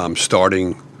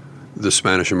starting the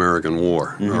Spanish-American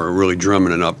War, or really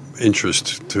drumming it up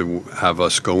interest to have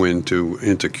us go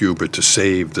into Cuba to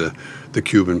save the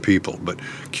Cuban people. But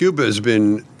Cuba has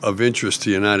been of interest to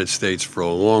the United States for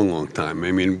a long, long time.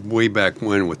 I mean, way back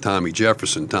when with Tommy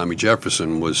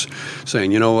Jefferson was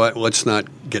saying, you know what, let's not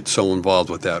get so involved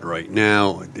with that right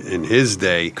now in his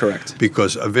day. Correct.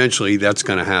 Because eventually that's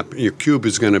going to happen. Cuba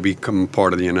is going to become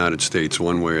part of the United States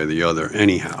one way or the other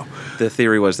anyhow. The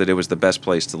theory was that it was the best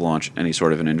place to launch any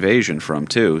sort of an invasion from,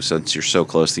 too, since you're so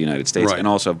close to the United States. Right. And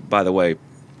also, by the way,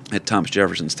 at Thomas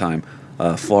Jefferson's time,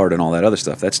 Florida and all that other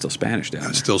stuff, that's still Spanish down there.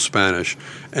 It's still Spanish.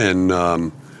 And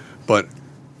but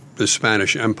the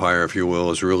Spanish Empire, if you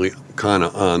will, is really kind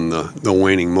of on the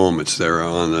waning moments. They're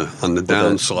on the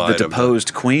downslide. The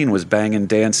deposed queen was banging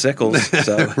Dan Sickles.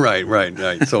 So. Right.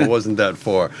 So it wasn't that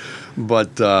far.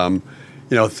 But,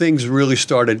 things really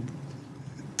started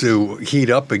to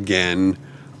heat up again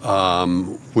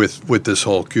with this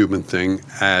whole Cuban thing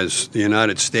as the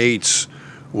United States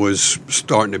was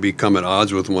starting to become at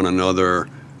odds with one another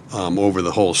over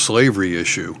the whole slavery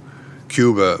issue.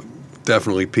 Cuba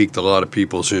definitely piqued a lot of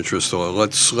people's interest. So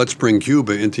let's bring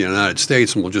Cuba into the United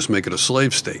States and we'll just make it a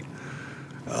slave state.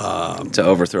 To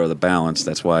overthrow the balance.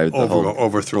 That's why the whole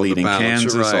overthrow bleeding the balance,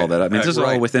 Kansas, right. all that. I mean, this is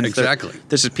all within... Exactly.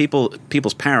 This is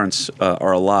people's parents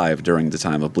are alive during the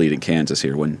time of bleeding Kansas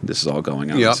here when this is all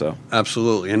going on. Yeah, so.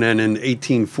 Absolutely. And then in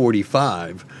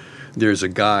 1845... there's a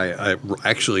guy,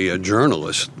 actually a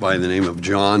journalist by the name of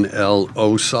John L.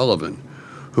 O'Sullivan,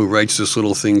 who writes this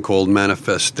little thing called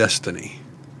Manifest Destiny.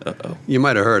 Uh-oh. You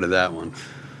might have heard of that one.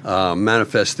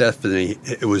 Manifest Destiny,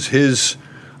 it was his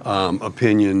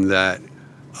opinion that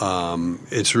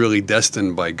it's really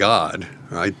destined by God,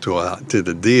 right, to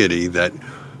the deity, that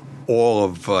all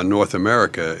of North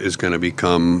America is going to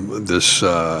become this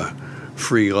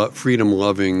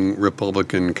freedom-loving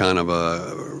Republican kind of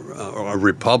a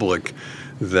republic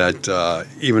that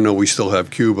even though we still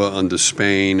have Cuba under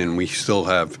Spain and we still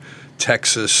have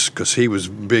Texas, because he was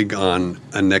big on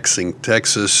annexing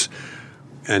Texas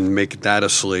and make that a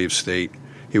slave state.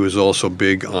 He was also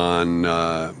big on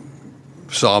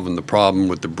solving the problem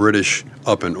with the British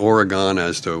up in Oregon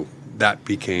as to that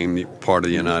became part of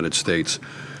the United States.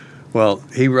 Well,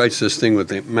 he writes this thing with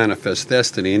the Manifest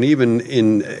Destiny, and even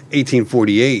in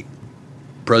 1848,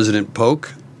 President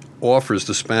Polk offers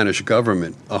the Spanish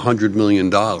government $100 million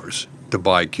to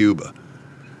buy Cuba.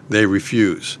 They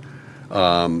refuse.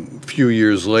 A few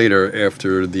years later,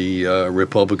 after the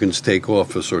Republicans take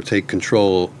office or take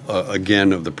control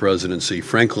again of the presidency,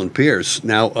 Franklin Pierce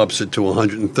now ups it to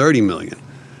 $130 million,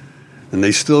 and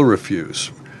they still refuse.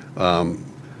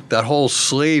 That whole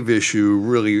slave issue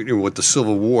really, with the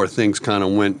Civil War, things kind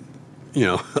of went,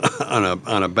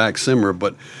 on a back simmer.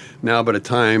 But now, by the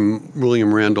time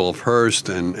William Randolph Hearst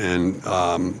and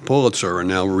Pulitzer are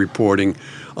now reporting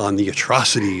on the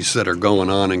atrocities that are going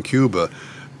on in Cuba,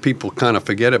 people kind of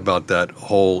forget about that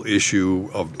whole issue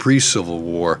of pre-Civil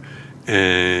War.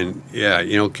 And yeah,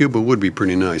 Cuba would be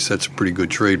pretty nice. That's a pretty good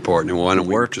trade partner. Why don't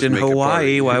we worked just in make it part of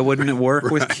Hawaii? it? Why wouldn't it work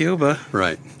with Cuba?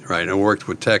 Right. It worked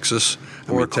with Texas.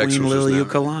 Or Texas Queen was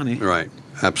Liliuokalani. Right.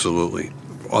 Absolutely.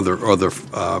 Other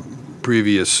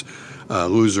previous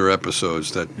loser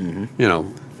episodes that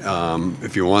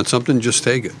if you want something, just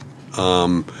take it.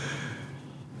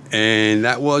 And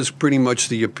that was pretty much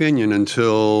the opinion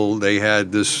until they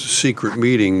had this secret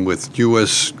meeting with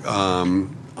U.S.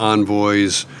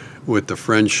 Envoys, with the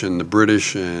French and the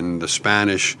British and the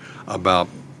Spanish about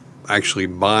actually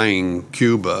buying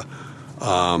Cuba.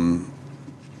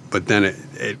 But then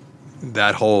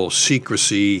that whole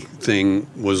secrecy thing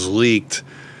was leaked,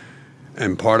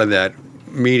 and part of that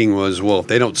meeting was, well, if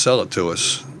they don't sell it to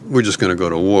us, we're just going to go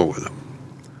to war with them.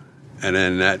 And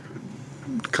then that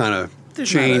kind of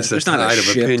changed the tide of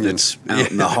opinion. That's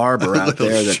out in the harbor out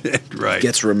there that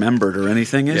gets remembered or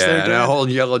anything. Is there? And that whole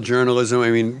yellow journalism.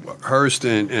 I mean, Hearst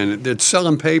and it's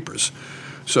selling papers,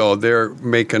 so they're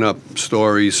making up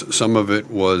stories. Some of it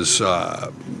was,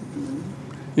 a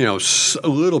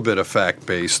little bit of fact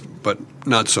based, but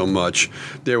not so much.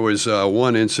 There was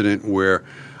one incident where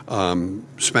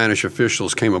Spanish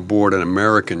officials came aboard an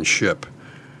American ship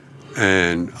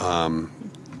and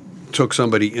took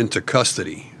somebody into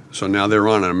custody. So now they're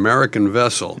on an American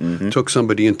vessel, took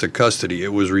somebody into custody.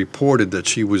 It was reported that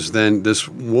this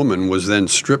woman was then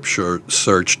strip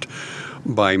searched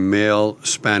by male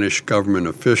Spanish government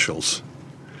officials.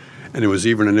 And there was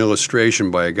even an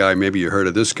illustration by a guy, maybe you heard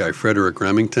of this guy, Frederick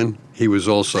Remington. He was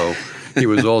also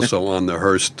on the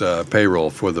Hearst payroll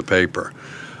for the paper.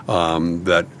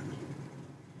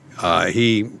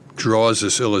 He draws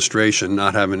this illustration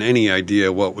not having any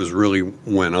idea what was really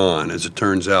went on. As it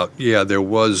turns out, there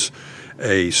was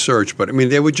a search, but I mean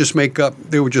they would just make up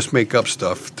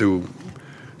stuff to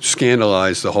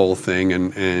scandalize the whole thing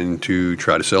and to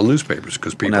try to sell newspapers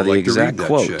because people like to read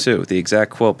that shit. The exact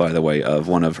quote, by the way, of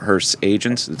one of Hearst's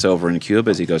agents that's over in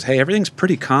Cuba is he goes, "Hey, everything's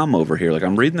pretty calm over here. Like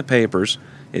I'm reading the papers.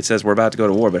 It says we're about to go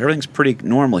to war, but everything's pretty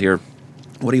normal here.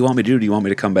 What do you want me to do? Do you want me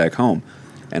to come back home?"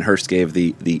 And Hearst gave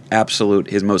the absolute,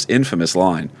 his most infamous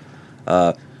line,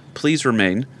 "Please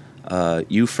remain.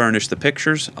 You furnish the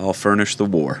pictures, I'll furnish the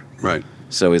war." Right.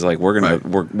 So he's like,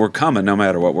 we're coming no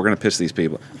matter what. We're gonna piss these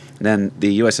people. And then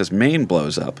the USS Maine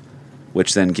blows up,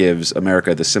 which then gives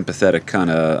America the sympathetic kind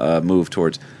of move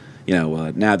towards,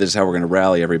 now this is how we're gonna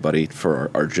rally everybody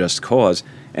for our just cause.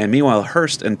 And meanwhile,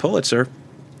 Hearst and Pulitzer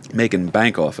making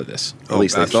bank off of this. At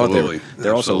least they thought they were.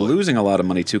 They're also losing a lot of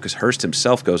money too because Hearst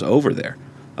himself goes over there.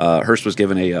 Hearst was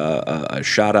given a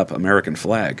shot-up American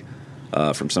flag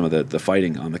from some of the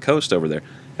fighting on the coast over there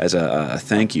as a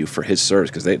thank you for his service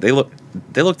because they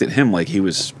looked at him like he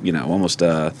was almost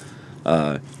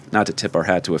not to tip our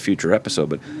hat to a future episode,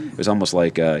 but it was almost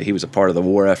like he was a part of the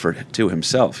war effort too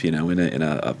himself, in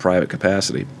a private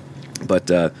capacity.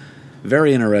 But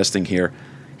very interesting here.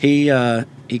 He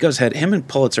goes ahead. Him and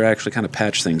Pulitzer actually kind of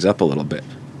patch things up a little bit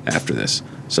after this.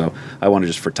 So I want to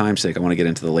just, for time's sake, I want to get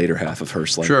into the later half of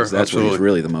Hearst's life. Sure, that's absolutely. what is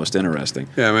really the most interesting.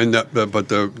 Yeah, I mean, but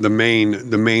the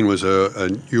Maine was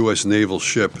a U.S. naval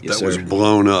ship that was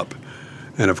blown up,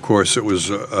 and of course it was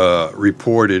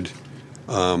reported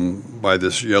by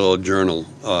this yellow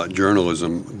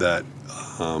journalism that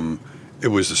it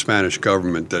was the Spanish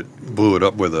government that blew it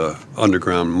up with a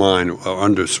underground mine,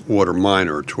 underwater mine,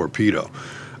 or a torpedo.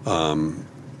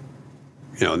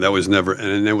 That was never,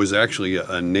 and there was actually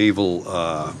a naval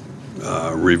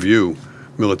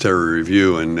military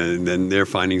review, and then their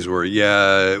findings were,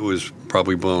 it was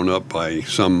probably blown up by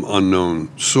some unknown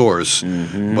source,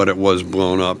 but it was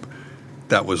blown up.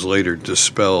 That was later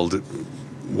dispelled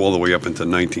all the way up into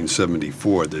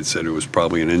 1974. They said it was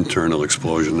probably an internal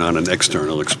explosion, not an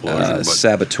external explosion.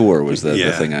 Saboteur was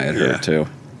the thing I had heard too.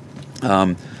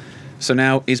 So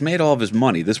now he's made all of his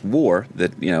money. This war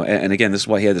that, and again, this is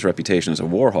why he had this reputation as a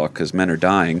war hawk, because men are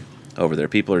dying over there.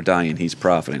 People are dying. He's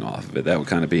profiting off of it. That would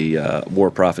kind of be war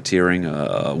profiteering,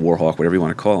 war hawk, whatever you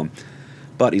want to call him.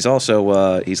 But he's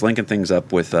also, he's linking things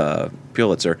up with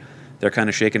Pulitzer. They're kind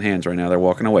of shaking hands right now. They're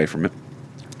walking away from it.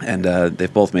 And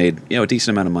they've both made, a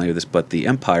decent amount of money with this. But the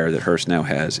empire that Hearst now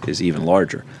has is even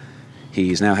larger.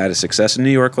 He's now had a success in New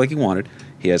York like he wanted.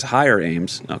 He has higher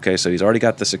aims. Okay, so he's already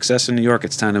got the success in New York.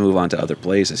 It's time to move on to other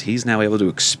places. He's now able to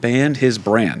expand his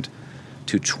brand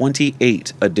to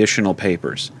 28 additional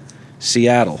papers.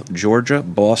 Seattle, Georgia,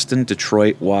 Boston,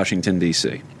 Detroit, Washington,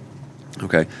 D.C.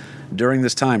 Okay. During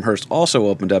this time, Hearst also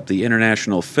opened up the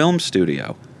International Film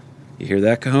Studio. You hear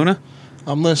that, Kahuna?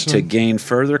 I'm listening. To gain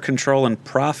further control and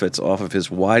profits off of his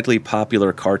widely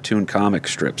popular cartoon comic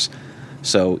strips.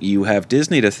 So you have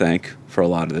Disney to thank for a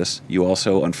lot of this. You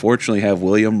also, unfortunately, have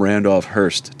William Randolph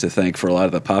Hearst to thank for a lot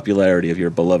of the popularity of your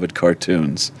beloved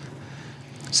cartoons.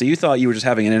 So you thought you were just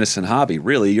having an innocent hobby.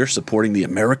 Really, you're supporting the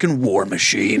American war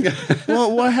machine.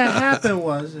 Well, what had happened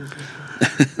was...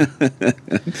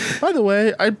 By the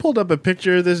way, I pulled up a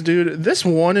picture of this dude. This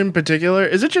one in particular,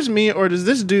 is it just me, or does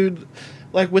this dude,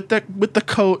 like with the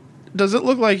coat, does it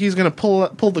look like he's gonna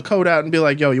pull the coat out and be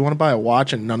like, "Yo, you want to buy a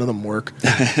watch?" And none of them work.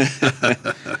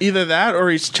 Either that,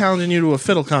 or he's challenging you to a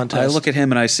fiddle contest. I look at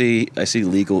him and I see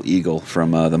Legal Eagle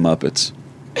from the Muppets.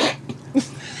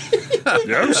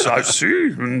 Yes, I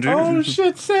see. Oh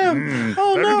shit, Sam!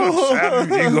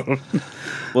 Oh no!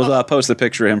 We'll post the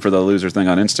picture of him for the loser thing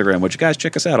on Instagram. Would you guys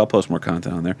check us out? I'll post more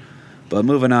content on there. But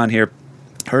moving on here,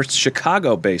 Hearst's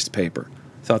Chicago-based paper.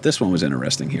 Thought this one was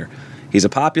interesting here. He's a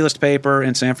populist paper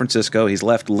in San Francisco. He's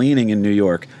left-leaning in New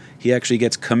York. He actually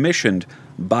gets commissioned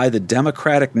by the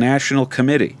Democratic National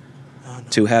Committee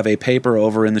to have a paper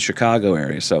over in the Chicago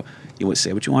area. So you would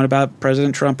say what you want about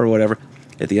President Trump or whatever.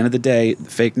 At the end of the day,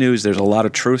 fake news, there's a lot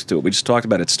of truth to it. We just talked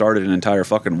about it started an entire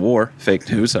fucking war, fake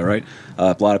news, all right?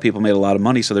 A lot of people made a lot of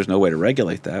money, so there's no way to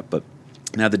regulate that. But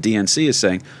now the DNC is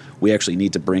saying we actually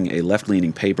need to bring a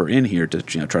left-leaning paper in here to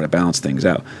try to balance things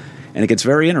out. And it gets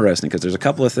very interesting because there's a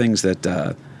couple of things that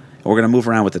we're going to move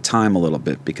around with the time a little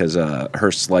bit because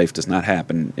Hearst's life does not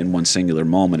happen in one singular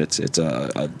moment. It's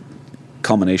a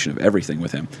culmination of everything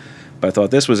with him. But I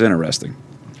thought this was interesting.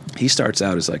 He starts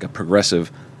out as like a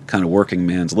progressive kind of working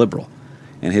man's liberal.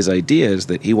 And his idea is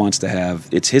that he wants to have,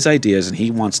 it's his ideas and he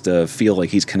wants to feel like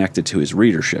he's connected to his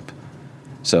readership.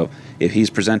 So if he's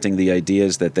presenting the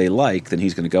ideas that they like, then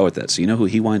he's going to go with that. So you know who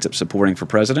he winds up supporting for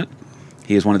president?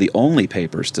 He is one of the only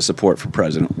papers to support for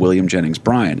president William Jennings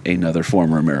Bryan, another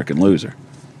former American loser.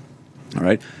 All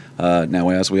right? Now,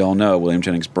 as we all know, William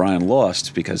Jennings Bryan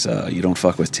lost because you don't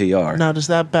fuck with TR. Now, does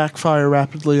that backfire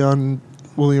rapidly on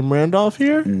William Randolph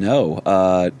here?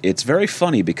 No. It's very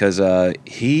funny because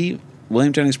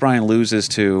William Jennings Bryan loses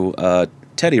to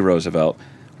Teddy Roosevelt.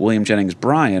 William Jennings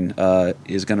Bryan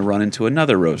is going to run into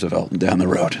another Roosevelt down the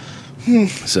road.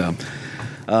 So,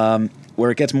 where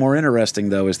it gets more interesting,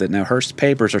 though, is that now Hearst's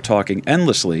papers are talking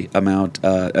endlessly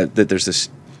that there's this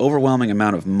overwhelming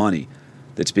amount of money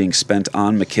that's being spent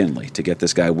on McKinley to get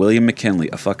this guy, William McKinley,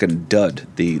 a fucking dud,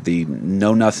 the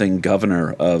know-nothing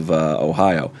governor of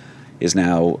Ohio, is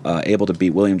now able to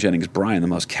beat William Jennings Bryan, the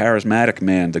most charismatic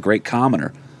man, the great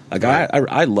commoner. A guy,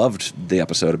 I loved the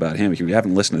episode about him. If you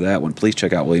haven't listened to that one, please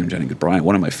check out William Jennings Bryan,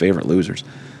 one of my favorite losers.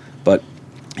 But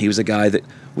he was a guy that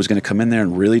was going to come in there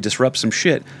and really disrupt some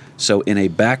shit. So in a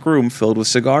back room filled with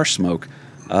cigar smoke,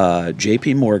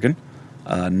 J.P. Morgan,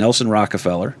 Nelson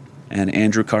Rockefeller, and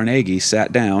Andrew Carnegie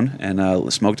sat down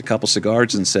and smoked a couple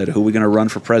cigars and said, who are we going to run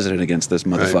for president against this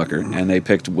motherfucker? Right. And they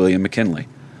picked William McKinley.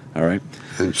 All right?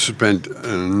 And spent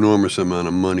an enormous amount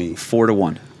of money.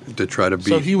 4-1. To try to beat.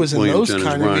 So he was William in those Jennings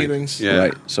kind Bryan. of meetings. Yeah.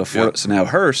 Right. So now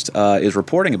Hearst is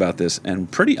reporting about this,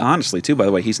 and pretty honestly, too, by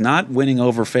the way, he's not winning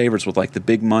over favorites with like the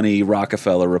big money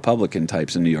Rockefeller Republican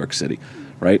types in New York City,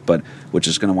 right? But which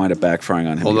is going to wind up backfiring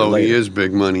on him. Although he is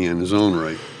big money in his own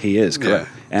right. He is, correct.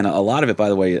 Yeah. And a lot of it, by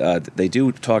the way, they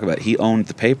do talk about he owned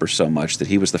the paper so much that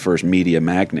he was the first media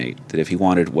magnate, that if he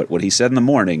wanted what he said in the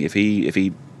morning, if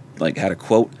he like had a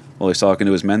quote while he was talking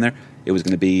to his men there, it was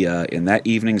going to be in that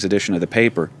evening's edition of the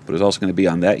paper, but it was also going to be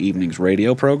on that evening's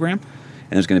radio program,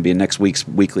 and it was going to be in next week's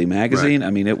weekly magazine. Right. I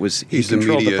mean, he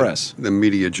controlled the press. The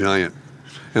media giant.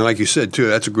 And like you said, too,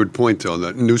 that's a good point, though.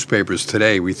 The newspapers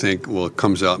today, we think, well, it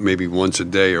comes out maybe once a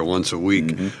day or once a week.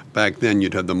 Mm-hmm. Back then,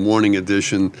 you'd have the morning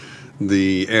edition,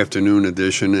 the afternoon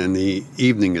edition, and the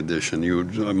evening edition. You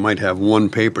might have one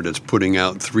paper that's putting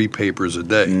out 3 papers a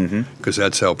day, because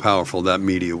that's how powerful that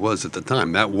media was at the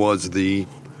time. That was the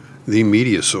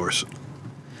media source.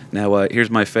 Now, here's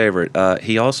my favorite.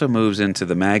 He also moves into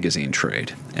the magazine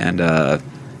trade. And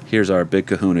here's our big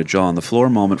kahuna jaw on the floor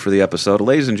moment for the episode.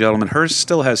 Ladies and gentlemen, Hearst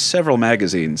still has several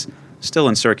magazines still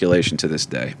in circulation to this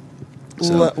day.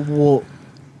 So,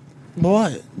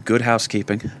 what? Good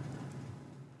Housekeeping,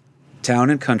 Town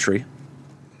and Country,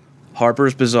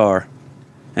 Harper's Bazaar,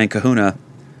 and kahuna,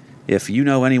 if you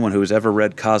know anyone who has ever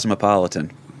read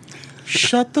Cosmopolitan.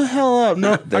 Shut the hell up.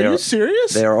 No, are you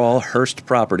serious? They are all Hearst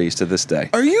properties to this day.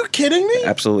 Are you kidding me?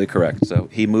 Absolutely correct. So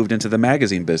he moved into the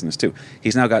magazine business, too.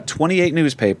 He's now got 28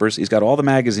 newspapers. He's got all the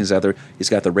magazines out there. He's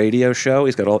got the radio show.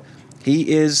 He's got all...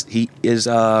 He is Wait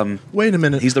a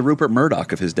minute. He's the Rupert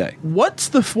Murdoch of his day. What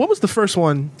was the first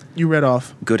one you read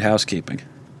off? Good Housekeeping.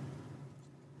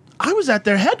 I was at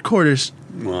their headquarters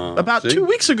about 2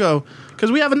 weeks ago,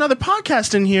 because we have another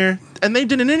podcast in here, and they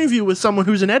did an interview with someone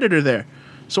who's an editor there.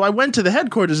 So I went to the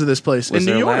headquarters of this place Was in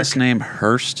New their York. last name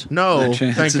Hearst? No, by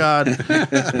chance? thank God.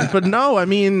 But no, I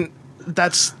mean,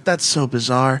 that's so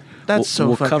bizarre. That's so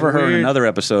We'll fucking cover her weird. in another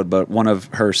episode, but one of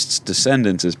Hearst's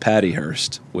descendants is Patty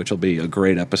Hearst, which will be a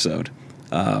great episode.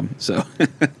 So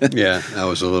Yeah, that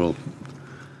was a little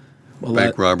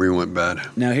bank robbery went bad.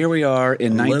 now here we are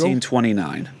in A little?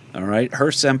 1929. All right,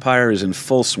 Hearst's empire is in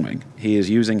full swing. He is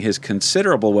using his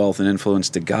considerable wealth and influence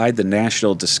to guide the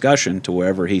national discussion to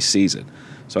wherever he sees it.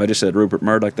 So I just said Rupert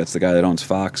Murdoch, that's the guy that owns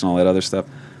Fox and all that other stuff.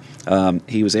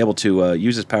 He was able to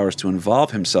use his powers to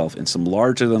involve himself in some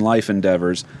larger-than-life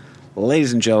endeavors.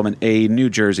 Ladies and gentlemen, a New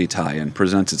Jersey tie-in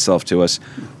presents itself to us.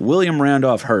 William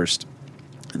Randolph Hearst.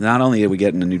 Not only are we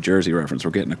getting a New Jersey reference,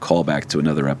 we're getting a callback to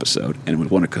another episode, and with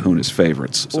one of Kahuna's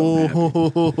favorites. So I'm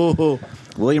happy.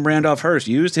 William Randolph Hearst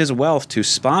used his wealth to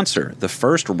sponsor the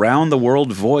first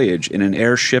round-the-world voyage in an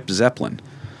airship Zeppelin.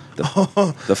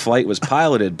 The flight was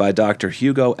piloted by Dr.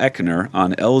 Hugo Eckner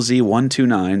on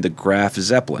LZ-129, the Graf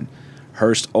Zeppelin.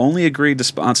 Hearst only agreed to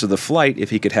sponsor the flight if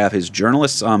he could have his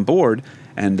journalists on board,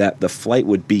 and that the flight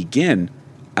would begin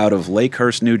out of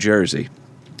Lakehurst, New Jersey,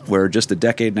 where just a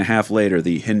decade and a half later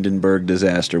the Hindenburg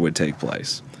disaster would take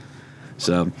place.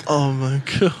 So, Oh my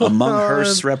God. among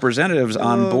Hearst's representatives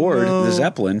on board the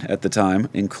Zeppelin at the time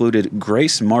included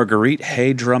Grace Marguerite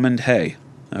Hay Drummond Hay,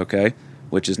 okay,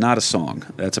 which is not a song.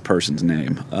 That's a person's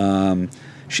name.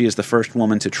 She is the first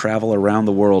woman to travel around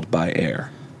the world by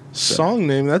air. Song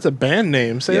name? That's a band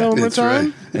name. Say Yeah, that one more that's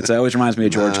time. It always reminds me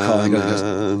of George Carlin. He goes,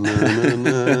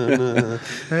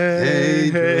 Hey,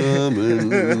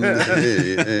 Drummond,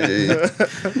 hey.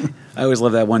 I always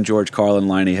love that one George Carlin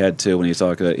line he had too when he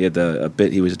talked. He had a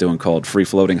bit he was doing called "Free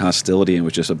Floating Hostility," and it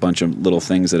was just a bunch of little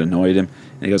things that annoyed him.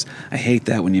 And he goes, "I hate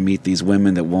that when you meet these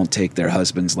women that won't take their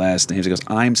husband's last names." He goes,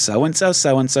 "I'm so and so,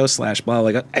 so and so slash blah."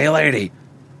 I go, "Hey, lady,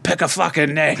 pick a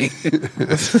fucking name."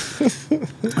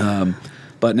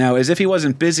 But now, as if he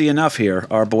wasn't busy enough here,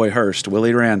 our boy Hearst,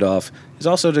 Willie Randolph, is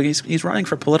also he's running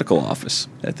for political office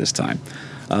at this time.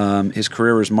 His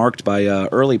career is marked by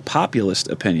early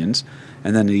populist opinions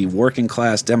and then the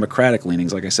working-class democratic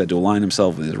leanings, like I said, to align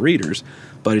himself with his readers.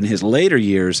 But in his later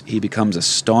years, he becomes a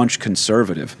staunch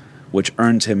conservative, which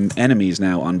earns him enemies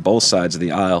now on both sides of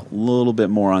the aisle. A little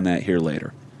bit more on that here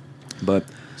later. But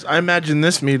I imagine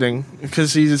this meeting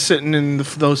because he's sitting in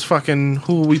those fucking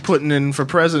who we putting in for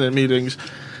president meetings.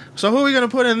 So who are we gonna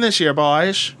put in this year,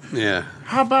 boys? Yeah.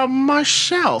 How about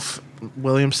myself?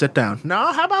 William, sit down.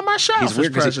 No, how about myself? he's as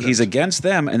weird because president? he's against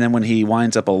them, and then when he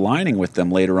winds up aligning with them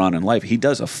later on in life, he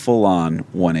does a full-on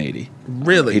 180.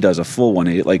 Really? He does a full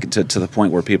 180, like to the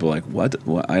point where people are like, "What?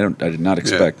 I did not Yeah,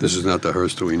 expect this is not the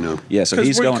Hearst we know. Yeah, so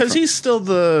he's going because from, he's still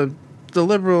the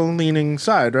liberal leaning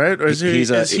side, right? Or is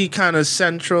he kind of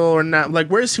central or not? Like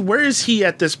where is he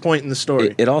at this point in the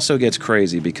story? It also gets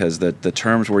crazy because the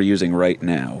terms we're using right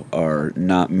now are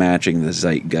not matching the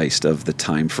zeitgeist of the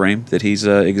time frame that he's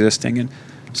existing in.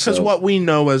 Because what we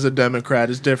know as a Democrat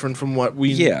is different from what what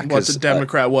the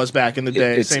Democrat was back in the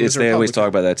day. Same as they always Republican. talk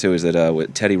about that too. Is that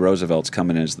with Teddy Roosevelt's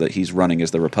coming in, is that he's running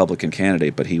as the Republican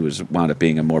candidate, but he was wound up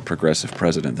being a more progressive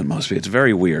president than most people. It's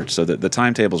very weird. So the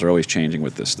timetables are always changing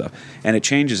with this stuff, and it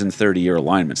changes in 30-year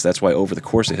alignments. That's why over the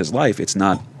course of his life, it's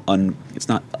not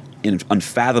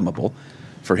unfathomable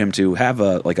for him to have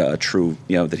a true,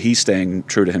 that he's staying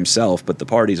true to himself, but the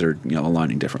parties are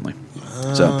aligning differently.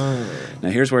 So now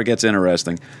here's where it gets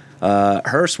interesting.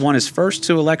 Hearst won his first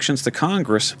 2 elections to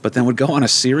Congress, but then would go on a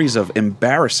series of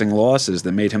embarrassing losses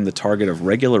that made him the target of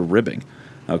regular ribbing.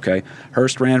 Okay,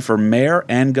 Hearst ran for mayor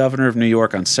and governor of New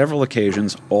York on several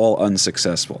occasions, all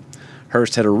unsuccessful.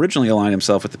 Hearst had originally aligned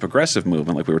himself with the progressive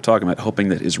movement, like we were talking about, hoping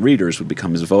that his readers would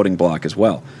become his voting bloc as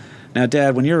well. Now,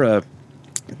 Dad, when you're a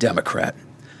Democrat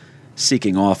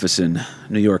seeking office in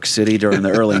New York City during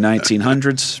the early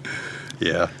 1900s,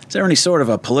 Yeah. is there any sort of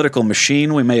a political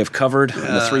machine we may have covered in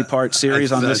the 3-part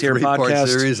series on this here three-part podcast?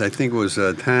 series, I think it was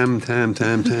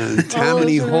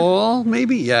Tammany Hall,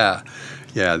 maybe? Yeah.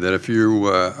 Yeah, that if you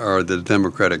are the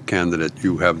Democratic candidate,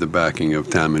 you have the backing of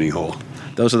Tammany Hall.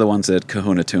 Those are the ones that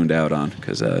Kahuna tuned out on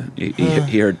because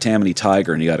he heard Tammany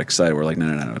Tiger and he got excited. We're like,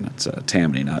 no, it's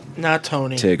Tammany, Not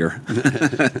Tony. Tigger.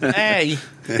 Hey,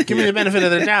 give me the benefit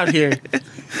of the doubt here.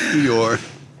 You're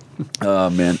Oh,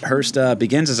 man. Hearst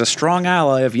begins as a strong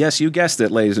ally of, yes, you guessed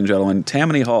it, ladies and gentlemen,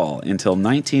 Tammany Hall until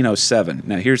 1907.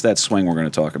 Now, here's that swing we're going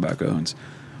to talk about, Cahoons.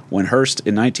 When Hearst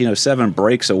in 1907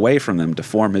 breaks away from them to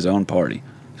form his own party.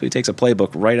 So he takes a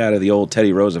playbook right out of the old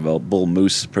Teddy Roosevelt Bull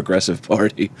Moose Progressive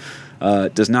Party.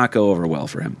 Does not go over well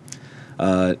for him.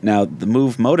 Now, the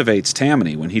move motivates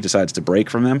Tammany. When he decides to break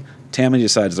from them, Tammany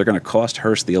decides they're going to cost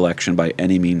Hearst the election by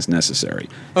any means necessary.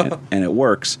 And it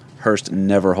works. Hearst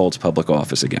never holds public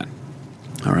office again.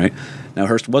 All right. Now,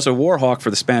 Hearst was a war hawk for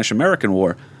the Spanish-American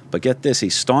War, but get this, he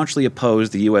staunchly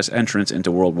opposed the U.S. entrance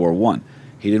into World War I.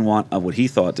 He didn't want what he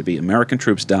thought to be American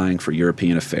troops dying for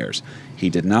European affairs. He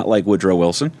did not like Woodrow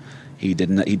Wilson. He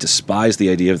despised the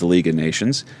idea of the League of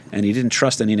Nations, and he didn't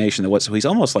trust any nation that was. So he's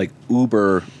almost like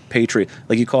uber patriot.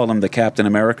 Like you call him the Captain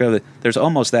America. There's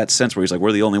almost that sense where he's like,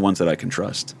 we're the only ones that I can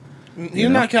trust. He's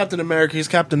not Captain America. He's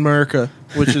Captain America,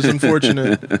 which is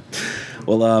unfortunate.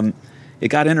 Well, it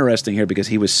got interesting here because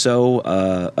he was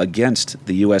so against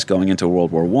the U.S. going into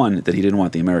World War I that he didn't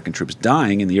want the American troops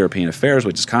dying in the European affairs,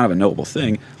 which is kind of a noble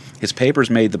thing. His papers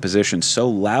made the position so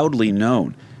loudly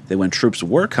known that when troops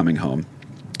were coming home,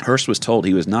 Hearst was told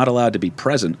he was not allowed to be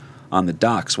present on the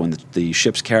docks when the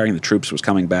ships carrying the troops was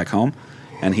coming back home.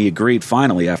 And he agreed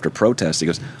finally after protest. He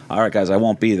goes, all right, guys, I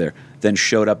won't be there. Then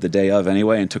showed up the day of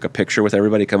anyway and took a picture with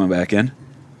everybody coming back in.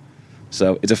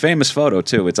 So it's a famous photo,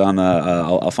 too. It's on the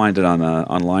I'll find it on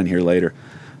online here later.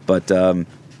 But so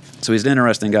he's an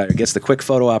interesting guy. He gets the quick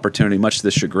photo opportunity, much to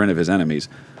the chagrin of his enemies.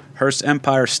 Hearst's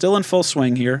empire still in full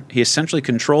swing here. He essentially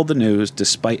controlled the news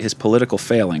despite his political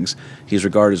failings. He's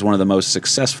regarded as one of the most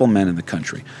successful men in the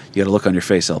country. You got a look on your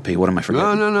face, LP. What am I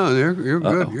forgetting? No. You're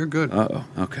good. You're good. Uh-oh.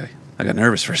 Okay. I got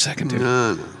nervous for a second, dude.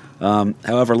 No.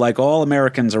 However, like all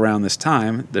Americans around this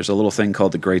time, there's a little thing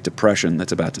called the Great Depression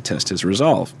that's about to test his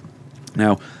resolve.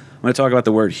 Now, I'm going to talk about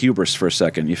the word hubris for a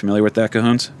second. You familiar with that,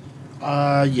 Cahoons?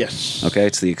 Yes. Okay,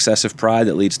 it's the excessive pride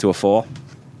that leads to a fall.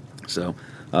 So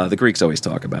the Greeks always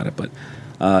talk about it. But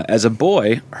as a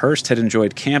boy, Hearst had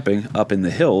enjoyed camping up in the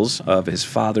hills of his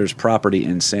father's property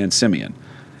in San Simeon.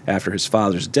 After his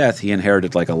father's death, he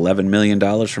inherited like $11 million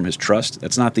from his trust.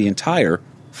 That's not the entire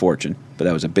fortune, but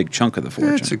that was a big chunk of the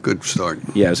fortune. That's a good start.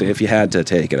 Yeah, so if you had to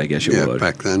take it, I guess you would.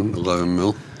 Yeah, back then, 11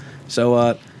 mil.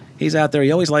 So he's out there.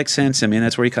 He always liked San Simeon.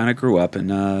 That's where he kind of grew up.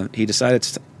 And he decided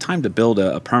it's time to build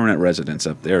a permanent residence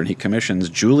up there. And he commissions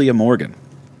Julia Morgan,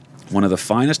 one of the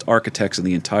finest architects in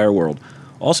the entire world.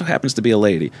 Also happens to be a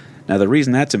lady. Now, the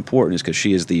reason that's important is because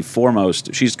she is the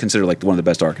foremost. She's considered like one of the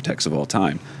best architects of all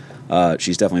time.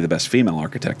 She's definitely the best female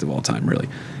architect of all time, really.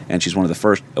 And she's one of the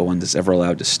first ones that's ever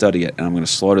allowed to study it. And I'm going to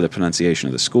slaughter the pronunciation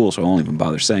of the school, so I won't even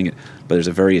bother saying it. But there's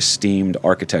a very esteemed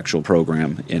architectural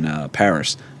program in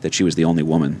Paris that she was the only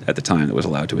woman at the time that was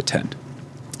allowed to attend.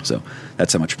 So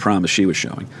that's how much promise she was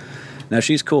showing. Now,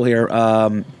 she's cool here.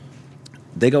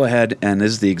 They go ahead, and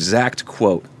this is the exact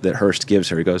quote that Hearst gives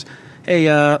her. He goes, hey,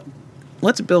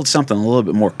 let's build something a little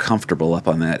bit more comfortable up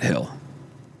on that hill.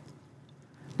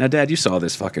 Now, Dad, you saw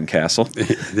this fucking castle.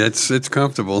 It's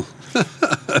comfortable.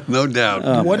 No doubt.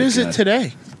 Oh, What my is God. it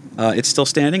today? It's still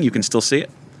standing. You can still see it.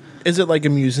 Is it like a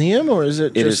museum, or is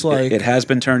it just like... It has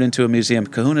been turned into a museum.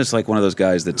 Kahuna's like one of those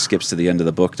guys that skips to the end of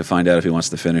the book to find out if he wants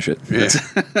to finish it. Yeah.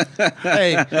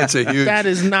 Hey, It's a huge. that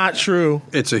is not true.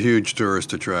 It's a huge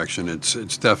tourist attraction. It's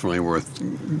definitely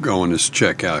worth going to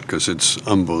check out because it's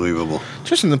unbelievable.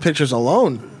 Just in the pictures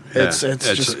alone. Yeah, It's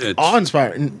just it's-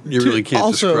 awe-inspiring. You really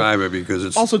can't describe it because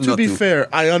it's Also, to be nothing- fair,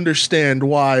 I understand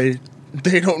why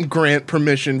they don't grant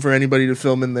permission for anybody to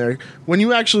film in there. When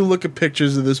you actually look at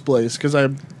pictures of this place, because I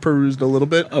perused a little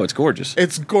bit, Oh, it's gorgeous.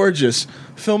 it's gorgeous.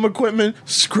 Film equipment,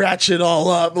 scratch it all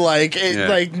up.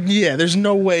 Yeah. There's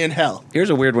no way in hell. Here's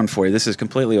a weird one for you. This is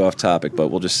completely off topic, but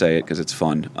we'll just say it because it's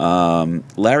fun.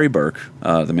 Larry Burke,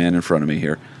 the man in front of me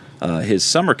here, his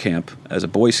summer camp as a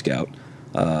Boy Scout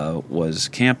was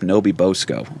Camp Nobi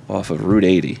Bosco off of Route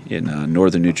 80 in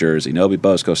northern New Jersey. Nobi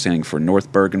Bosco standing for North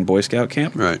Bergen Boy Scout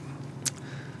Camp. Right.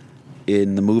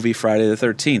 In the movie Friday the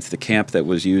 13th, the camp that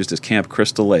was used as Camp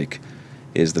Crystal Lake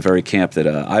is the very camp that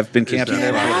I've been camping that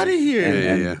there. Get out of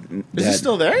here. Yeah. Is it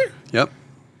still there? Yep.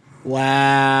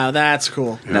 Wow, that's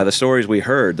cool. Now, the stories we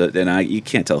heard, and you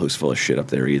can't tell who's full of shit up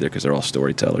there either because they're all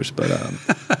storytellers, but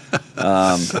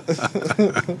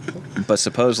but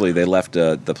supposedly they left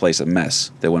the place a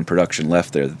mess. That when production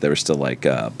left there was still like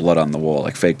blood on the wall,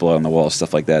 like fake blood on the wall,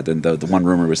 stuff like that. Then the one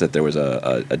rumor was that there was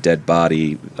a dead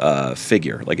body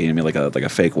figure, like a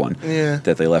fake one,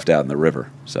 that they left out in the river.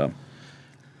 So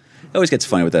it always gets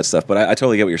funny with that stuff. But I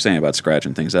totally get what you're saying about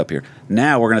scratching things up here.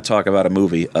 Now we're going to talk about a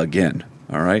movie again.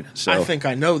 All right, so I think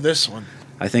I know this one.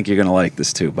 I think you're going to like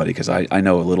this too, buddy, because I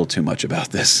know a little too much about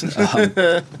this.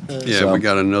 Yeah, So- we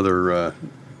got another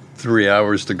 3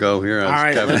 hours to go here. All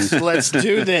right, Kevin let's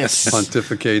do this.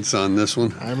 pontificates on this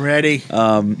one. I'm ready.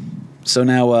 So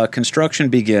now construction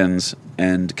begins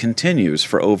and continues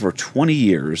for over 20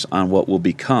 years on what will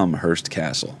become Hearst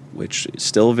Castle, which is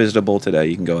still visitable today.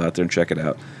 You can go out there and check it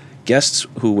out. Guests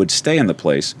who would stay in the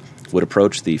place would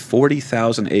approach the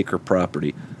 40,000-acre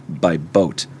property by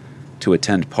boat to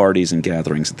attend parties and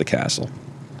gatherings at the castle.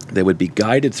 They would be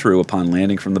guided through, upon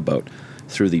landing from the boat,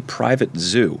 through the private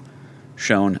zoo,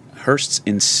 shown Hearst's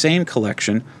insane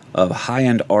collection of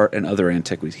high-end art and other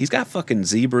antiquities. He's got fucking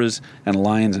zebras and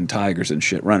lions and tigers and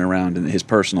shit running around in his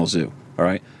personal zoo, all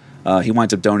right? He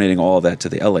winds up donating all of that to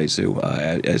the LA Zoo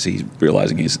as he's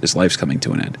realizing his life's coming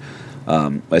to an end,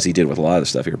 as he did with a lot of the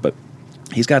stuff here. But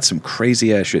he's got some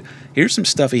crazy-ass shit. Here's some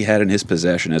stuff he had in his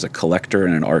possession as a collector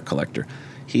and an art collector.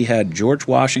 He had George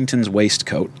Washington's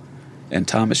waistcoat and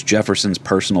Thomas Jefferson's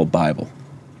personal Bible.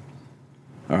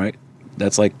 All right?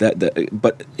 That's like that.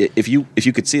 But if you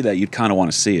could see that, you'd kind of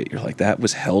want to see it. You're like, that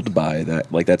was held by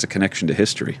that. Like, that's a connection to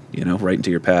history, right into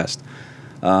your past.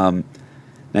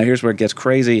 Now, here's where it gets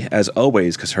crazy, as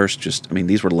always, because Hearst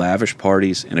these were lavish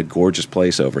parties in a gorgeous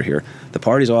place over here. The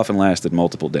parties often lasted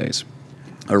multiple days.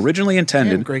 Originally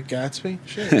intended... Damn, Great Gatsby?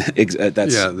 Shit.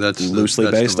 That's loosely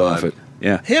based off it.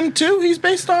 Yeah. Him, too? He's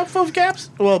based off of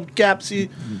Gatsby?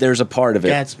 There's a part of it.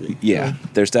 Gatsby. Yeah,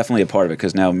 there's definitely a part of it,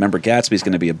 because now, remember, Gatsby's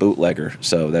going to be a bootlegger,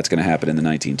 so that's going to happen in the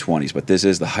 1920s. But this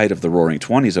is the height of the Roaring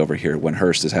Twenties over here, when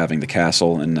Hearst is having the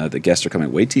castle, and the guests are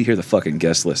coming. Wait till you hear the fucking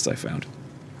guest list I found.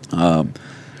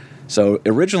 So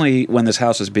originally, when this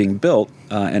house was being built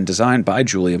and designed by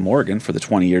Julia Morgan for the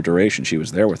 20-year duration, she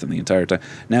was there with him the entire time.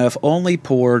 Now, if only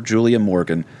poor Julia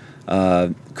Morgan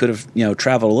could have,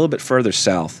 traveled a little bit further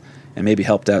south and maybe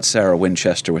helped out Sarah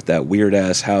Winchester with that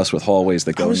weird-ass house with hallways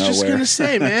that go nowhere. I was just going to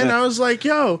say, man, I was like,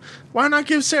 yo, why not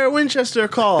give Sarah Winchester a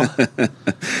call?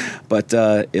 But,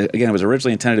 again, it was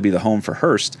originally intended to be the home for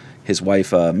Hearst, his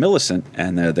wife Millicent,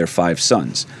 and their 5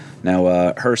 sons.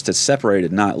 Now, Hearst had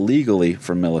separated not legally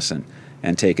from Millicent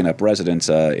and taken up residence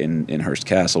in Hearst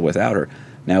Castle without her.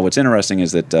 Now, what's interesting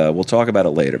is that we'll talk about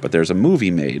it later, but there's a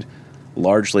movie made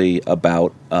largely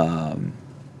about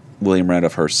William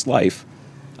Randolph Hearst's life,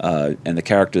 and the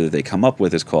character that they come up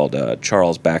with is called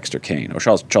Charles Baxter Kane, or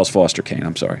Charles Foster Kane,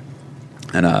 I'm sorry.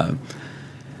 And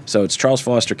so it's Charles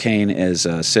Foster Kane is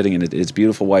sitting, and his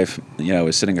beautiful wife,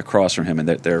 is sitting across from him, and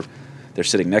they're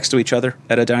sitting next to each other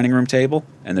at a dining room table,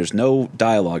 and there's no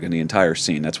dialogue in the entire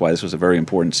scene. That's why this was a very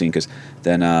important scene, because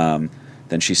then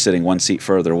she's sitting one seat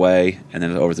further away, and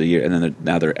then over the year, and then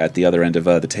now they're at the other end of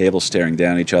the table, staring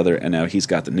down at each other, and now he's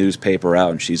got the newspaper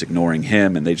out, and she's ignoring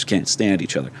him, and they just can't stand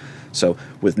each other. So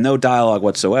with no dialogue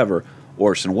whatsoever,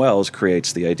 Orson Welles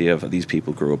creates the idea of these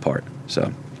people grew apart.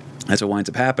 So that's what winds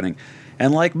up happening.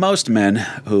 And like most men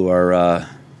who are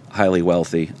highly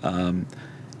wealthy,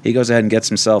 he goes ahead and gets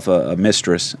himself a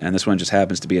mistress, and this one just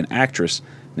happens to be an actress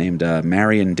named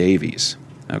Marion Davies.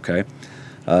 Okay,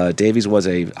 Davies was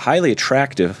a highly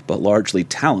attractive but largely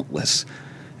talentless,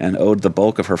 and owed the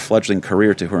bulk of her fledgling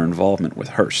career to her involvement with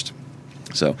Hearst.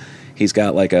 So he's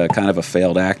got like a kind of a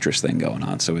failed actress thing going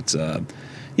on. So it's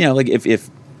like if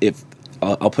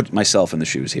I'll put myself in the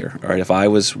shoes here. All right, if I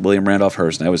was William Randolph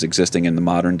Hearst and I was existing in the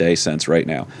modern day sense right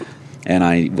now, and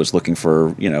I was looking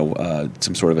for,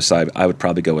 some sort of a side, I would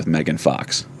probably go with Megan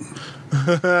Fox.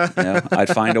 I'd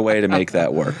find a way to make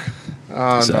that work.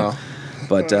 Oh, no.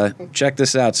 But check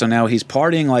this out. So now he's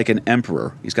partying like an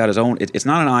emperor. He's got his own. It's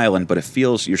not an island, but it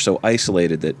feels you're so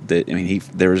isolated that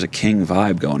there is a king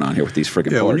vibe going on here with these friggin'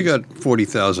 parties. Yeah, when you got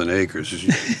 40,000 acres,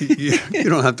 you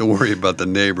don't have to worry about the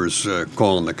neighbors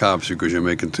calling the cops because you're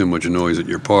making too much noise at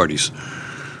your parties.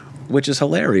 Which is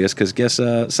hilarious because guess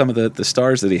some of the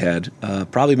stars that he had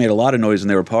probably made a lot of noise when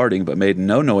they were partying, but made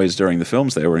no noise during the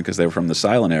films they were in because they were from the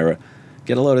silent era.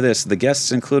 Get a load of this. The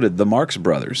guests included the Marx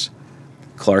Brothers,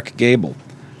 Clark Gable,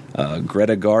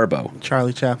 Greta Garbo,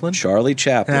 Charlie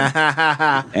Chaplin,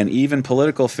 and even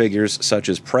political figures such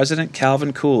as President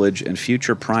Calvin Coolidge and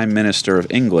future Prime Minister of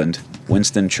England,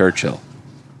 Winston Churchill.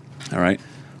 All right?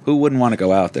 Who wouldn't want to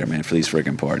go out there, man, for these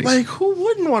friggin' parties? Like, who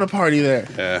wouldn't want to party there?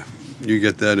 Yeah. You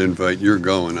get that invite, you're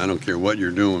going. I don't care what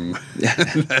you're doing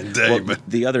that day, but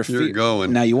the other you're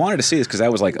going. Now, you wanted to see this because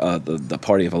that was like the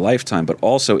party of a lifetime, but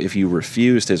also if you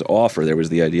refused his offer, there was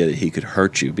the idea that he could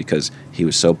hurt you because he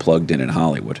was so plugged in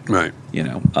Hollywood. Right.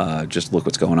 Just look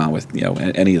what's going on with,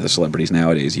 any of the celebrities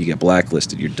nowadays. You get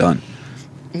blacklisted, you're done.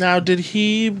 Now, did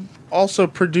he also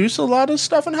produce a lot of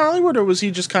stuff in Hollywood, or was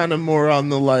he just kind of more on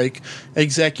the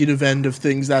executive end of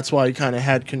things? That's why he kind of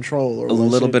had control. Or a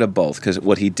little bit of both, because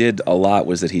what he did a lot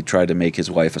was that he tried to make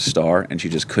his wife a star, and she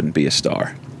just couldn't be a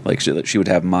star. Like she would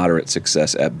have moderate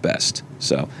success at best.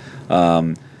 So,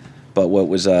 but what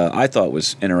was I thought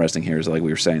was interesting here is like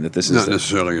we were saying that this is not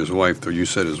necessarily his wife, though. You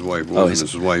said his wife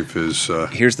wasn't. His wife is.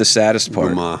 Here's the saddest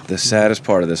part. Mama. The saddest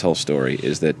part of this whole story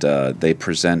is that they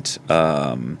present.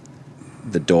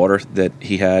 The daughter that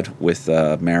he had with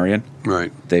Marion,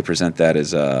 right? They present that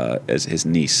as his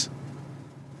niece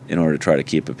in order to try to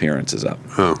keep appearances up.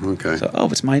 Oh, okay. So,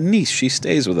 it's my niece. She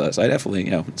stays with us. I definitely,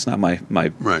 it's not my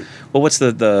Right. Well, what's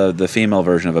the female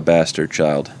version of a bastard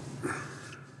child?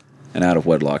 An out of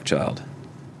wedlock child.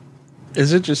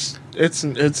 Is it just?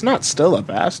 It's not still a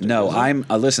bastard. No, is it? I'm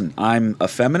listen. I'm a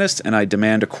feminist, and I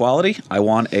demand equality. I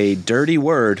want a dirty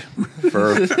word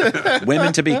for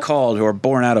women to be called who are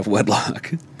born out of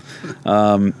wedlock.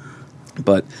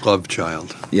 But Love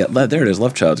child. yeah, there it is.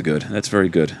 Love child's good. That's very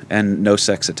good, and no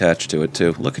sex attached to it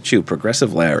too. Look at you,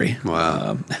 progressive Larry.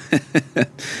 Wow.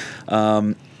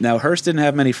 Now, Hearst didn't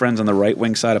have many friends on the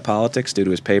right-wing side of politics due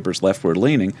to his paper's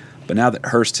leftward-leaning, but now that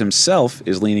Hearst himself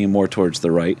is leaning more towards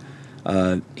the right,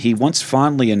 he once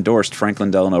fondly endorsed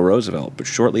Franklin Delano Roosevelt, but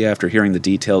shortly after hearing the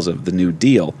details of the New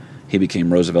Deal, he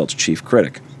became Roosevelt's chief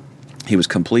critic. He was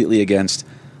completely against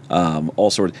all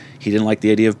sorts. He didn't like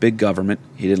the idea of big government.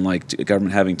 He didn't like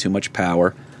government having too much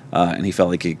power, and he felt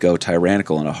like it could go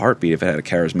tyrannical in a heartbeat if it had a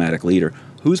charismatic leader.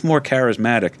 Who's more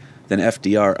charismatic than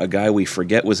FDR, a guy we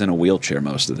forget was in a wheelchair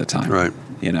most of the time? Right.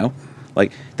 You know?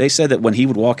 Like, they said that when he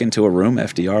would walk into a room,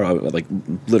 FDR, like,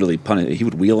 literally, he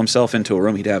would wheel himself into a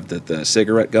room. He'd have the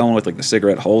cigarette going with, like, the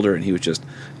cigarette holder, and he was just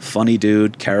funny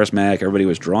dude, charismatic. Everybody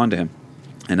was drawn to him.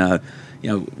 And,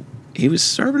 he was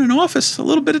serving in office a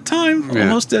little bit of time,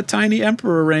 almost a tiny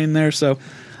emperor reign there. So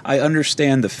I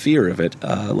understand the fear of it.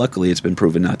 Luckily, it's been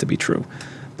proven not to be true.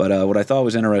 But what I thought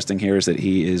was interesting here is that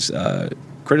he is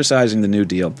criticizing the New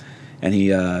Deal, and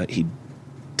he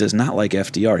does not like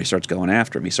FDR. He starts going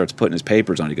after him. He starts putting his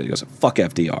papers on. He goes, fuck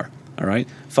FDR, all right?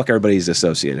 Fuck everybody he's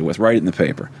associated with. Write it in the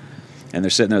paper. And they're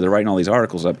sitting there, they're writing all these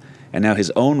articles up. And now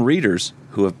his own readers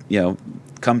who have,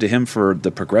 come to him for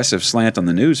the progressive slant on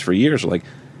the news for years are like,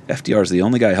 FDR is the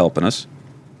only guy helping us.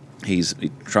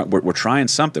 We're trying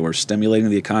something. We're stimulating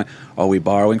the economy. Are we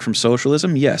borrowing from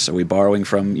socialism? Yes. Are we borrowing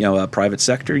from private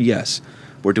sector? Yes.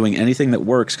 We're doing anything that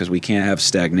works because we can't have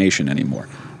stagnation anymore.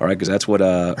 All right, because that's what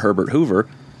Herbert Hoover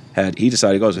had. He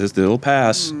decided, it'll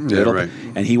pass. Right.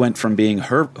 And he went from being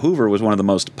Hoover was one of the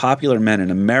most popular men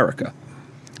in America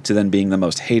to then being the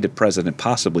most hated president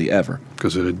possibly ever.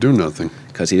 Because it didn't do nothing.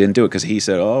 Because he didn't do it. Because he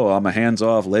said, I'm a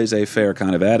hands-off, laissez-faire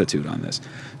kind of attitude on this.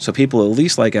 So people at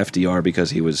least like FDR because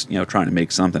he was, trying to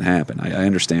make something happen. I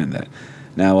understand that.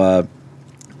 Now,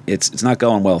 it's not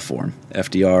going well for him.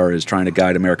 FDR is trying to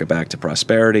guide America back to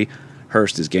prosperity.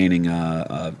 Hearst is gaining,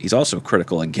 he's also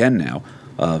critical again now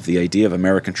of the idea of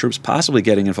American troops possibly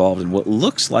getting involved in what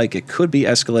looks like it could be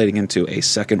escalating into a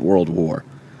Second World War.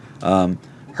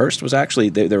 Hearst was actually,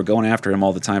 they were going after him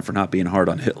all the time for not being hard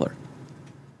on Hitler.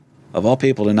 Of all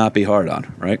people to not be hard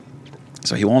on, right?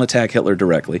 So he won't attack Hitler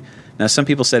directly. Now, some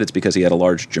people said it's because he had a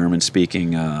large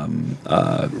German-speaking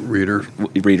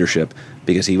readership,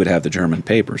 because he would have the German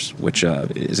papers, which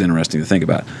is interesting to think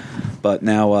about. But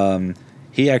now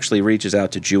he actually reaches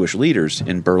out to Jewish leaders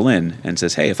in Berlin and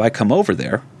says, hey, if I come over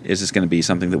there, is this going to be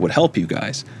something that would help you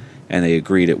guys? And they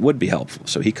agreed it would be helpful.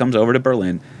 So he comes over to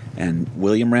Berlin, and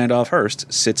William Randolph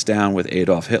Hearst sits down with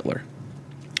Adolf Hitler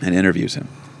and interviews him.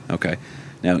 Okay.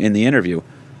 Now, in the interview,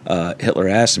 Hitler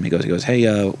asks him, he goes,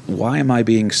 hey, why am I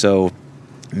being so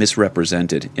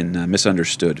misrepresented and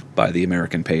misunderstood by the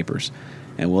American papers?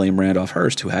 And William Randolph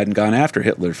Hearst, who hadn't gone after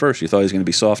Hitler at first, you thought he was going to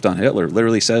be soft on Hitler,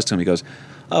 literally says to him, he goes,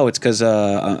 it's because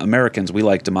Americans, we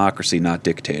like democracy, not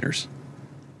dictators.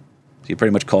 So he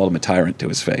pretty much called him a tyrant to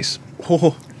his face.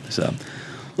 Oh. So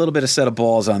a little bit of set of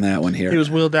balls on that one here. He was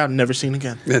wheeled out and never seen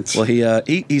again. Well,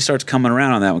 he starts coming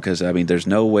around on that one because, there's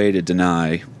no way to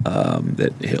deny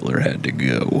that Hitler had to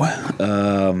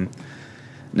go.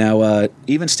 Now,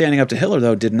 even standing up to Hitler,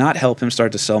 though, did not help him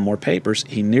start to sell more papers.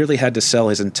 He nearly had to sell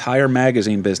his entire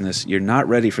magazine business. You're not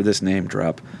ready for this name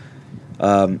drop.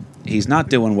 He's not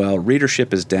doing well.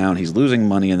 Readership is down. He's losing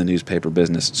money in the newspaper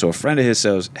business. So a friend of his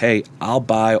says, hey, I'll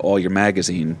buy all your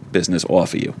magazine business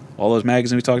off of you. All those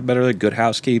magazines we talked about earlier, Good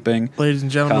Housekeeping. Ladies and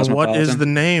gentlemen, what is the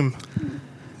name?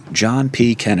 John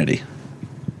P. Kennedy.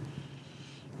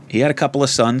 He had a couple of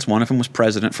sons. One of them was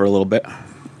president for a little bit.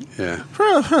 Yeah. For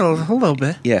a little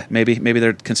bit. Yeah, maybe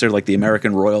they're considered like the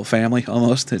American royal family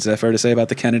almost. Is that fair to say about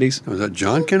the Kennedys? Was that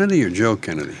John Kennedy or Joe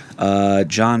Kennedy?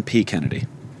 John P. Kennedy.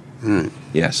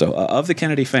 Yeah, so of the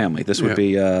Kennedy family, this would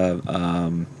be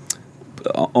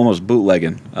almost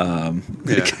bootlegging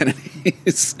the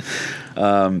Kennedys.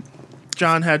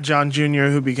 John had John Jr.,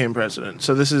 who became president.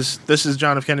 So this is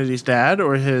John F. Kennedy's dad,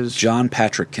 or his... John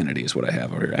Patrick Kennedy is what I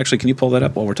have over here. Actually, can you pull that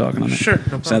up while we're talking on it? Sure. No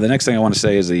problem. So the next thing I want to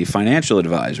say is the financial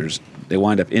advisors, they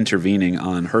wind up intervening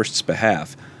on Hearst's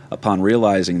behalf upon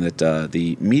realizing that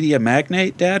the media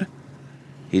magnate, Dad,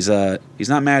 he's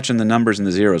not matching the numbers and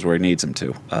the zeros where he needs him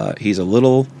to. He's a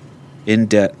little in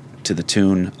debt to the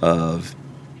tune of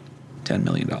 $10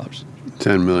 million.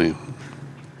 $10 million.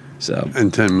 So,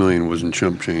 And $10 million wasn't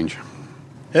chump change.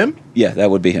 Him? yeah, that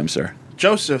would be him, sir.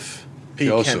 Joseph P.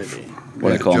 Joseph. Kennedy.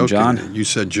 What, I call him John? Kennedy. You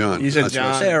said John. You said That's what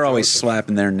I John. They're always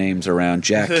slapping their names around.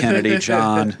 Jack Kennedy,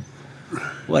 John,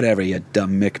 whatever, you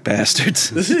dumb Mick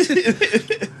bastards.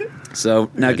 So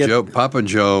now Yeah, Papa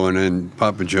Joe, and then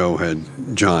Papa Joe had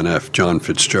John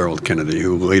Fitzgerald Kennedy,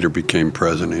 who later became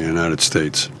president of the United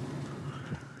States.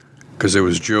 Because there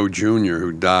was Joe Jr.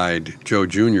 who died. Joe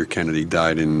Jr. Kennedy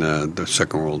died in the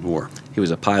Second World War. he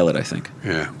was a pilot, I think.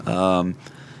 Yeah.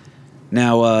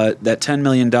 Now, that $10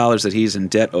 million that he's in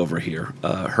debt over here,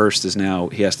 Hearst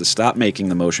he has to stop making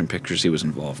the motion pictures he was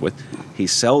involved with. He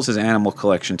sells his animal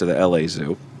collection to the LA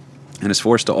Zoo and is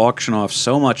forced to auction off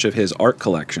so much of his art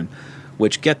collection,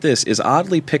 which, get this, is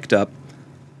oddly picked up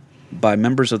by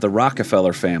members of the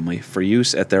Rockefeller family for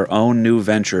use at their own new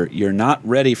venture. You're not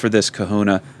ready for this,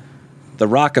 Kahuna. The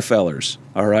Rockefellers,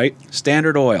 all right?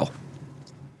 Standard Oil.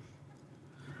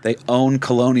 They own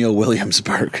Colonial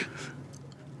Williamsburg.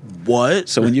 What?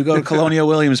 So when you go to Colonial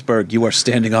Williamsburg, you are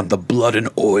standing on the blood and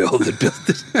oil that built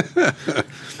this.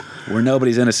 Where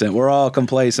nobody's innocent. We're all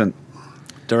complacent.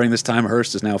 During this time,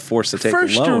 Hearst is now forced to take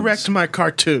First loans. you wrecked my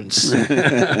cartoons.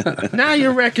 Now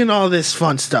you're wrecking all this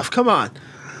fun stuff. Come on.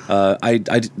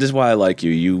 This is why I like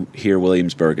you. You hear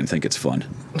Williamsburg and think it's fun.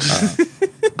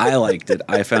 I liked it.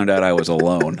 I found out I was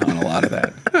alone on a lot of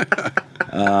that.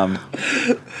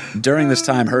 During this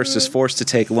time, Hearst is forced to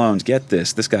take loans. Get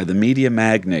this guy, the media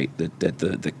magnate,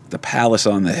 the palace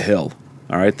on the hill,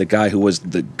 all right, the guy who was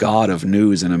the god of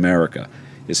news in America,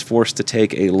 is forced to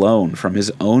take a loan from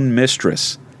his own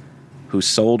mistress, who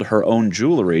sold her own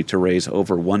jewelry to raise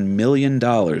over $1 million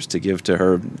to give to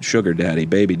her sugar daddy,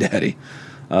 baby daddy.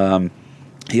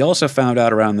 He also found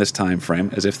out around this time frame,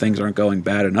 as if things aren't going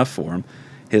bad enough for him,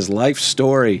 his life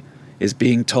story is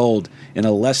being told in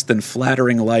a less than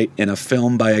flattering light in a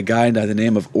film by a guy by the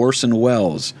name of Orson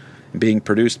Welles, being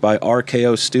produced by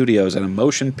RKO Studios in a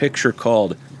motion picture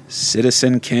called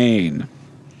Citizen Kane.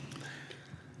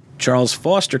 Charles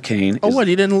Foster Kane. Oh, what?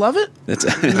 He didn't love it? That's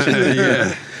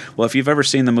Yeah. Well, if you've ever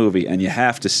seen the movie, and you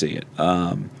have to see it,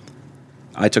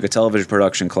 I took a television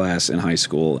production class in high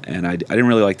school, and I didn't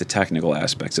really like the technical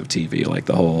aspects of TV, like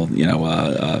the whole,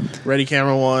 Ready,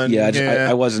 camera one. yeah,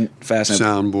 I wasn't fascinated.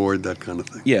 Soundboard, that kind of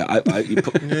thing. Yeah, you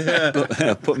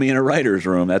put me in a writer's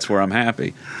room. That's where I'm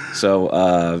happy.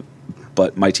 So,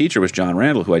 but my teacher was John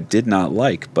Randall, who I did not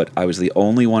like, but I was the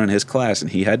only one in his class,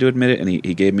 and he had to admit it, and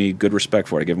he gave me good respect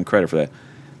for it. I give him credit for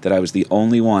that I was the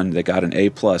only one that got an A+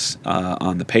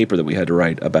 on the paper that we had to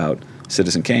write about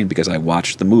Citizen Kane, because I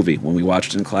watched the movie. When we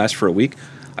watched it in class for a week,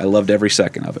 I loved every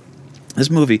second of it. This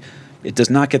movie, it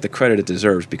does not get the credit it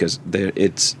deserves, because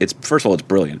it's first of all, it's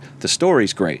brilliant. The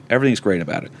story's great. Everything's great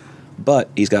about it. But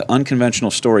he's got unconventional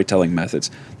storytelling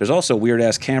methods. There's also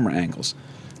weird-ass camera angles.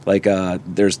 Like,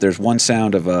 there's one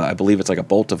sound of, I believe it's like a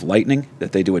bolt of lightning,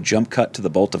 that they do a jump cut to the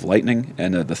bolt of lightning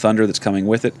and the thunder that's coming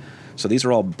with it. So these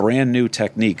are all brand new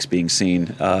techniques being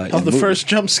seen. Of the first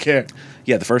jump scare.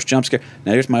 Yeah, the first jump scare.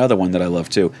 Now, here's my other one that I love,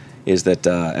 too, is that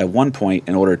at one point,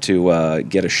 in order to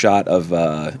get a shot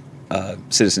of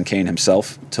Citizen Kane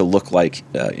himself to look like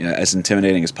as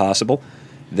intimidating as possible,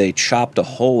 they chopped a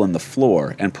hole in the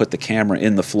floor and put the camera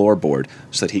in the floorboard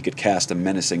so that he could cast a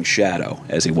menacing shadow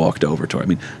as he walked over to her. I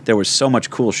mean, there was so much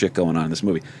cool shit going on in this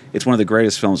movie. It's one of the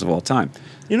greatest films of all time.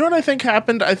 You know what I think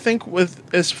happened? I think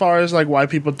with as far as like why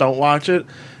people don't watch it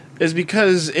is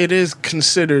because it is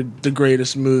considered the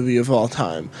greatest movie of all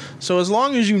time. So as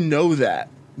long as you know that,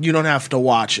 you don't have to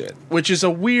watch it, which is a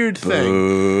weird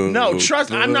thing. No,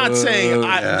 trust. I'm not saying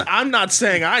I'm not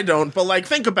saying I don't, but like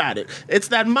think about it. It's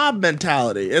that mob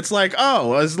mentality. It's like,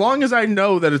 oh, as long as I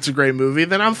know that it's a great movie,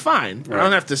 then I'm fine. Right. I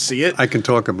don't have to see it. I can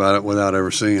talk about it without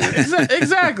ever seeing it.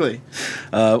 Exactly.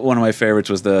 One of my favorites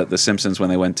was the Simpsons when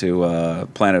they went to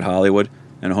Planet Hollywood,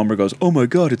 and Homer goes, "Oh my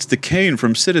God, it's the Kane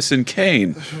from Citizen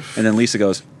Kane," and then Lisa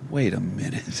goes, "Wait a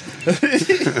minute."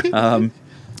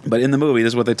 But in the movie,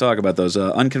 this is what they talk about, those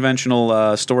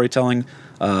unconventional storytelling,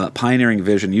 pioneering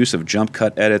vision, use of jump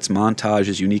cut edits,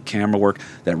 montages, unique camera work,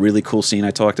 that really cool scene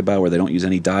I talked about where they don't use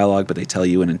any dialogue, but they tell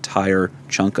you an entire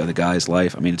chunk of the guy's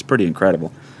life. I mean, it's pretty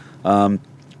incredible.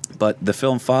 But the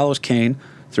film follows Kane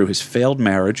through his failed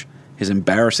marriage, his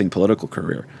embarrassing political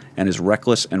career, and his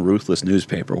reckless and ruthless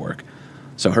newspaper work.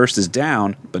 So Hearst is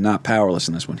down, but not powerless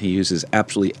in this one. He uses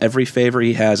absolutely every favor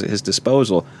he has at his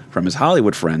disposal from his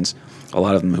Hollywood friends, a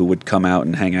lot of them who would come out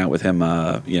and hang out with him,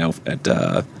 at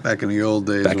Back in the old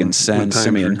days. back in San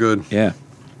Simeon. Good. Yeah.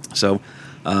 So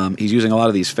he's using a lot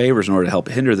of these favors in order to help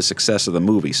hinder the success of the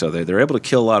movie. So they're able to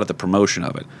kill a lot of the promotion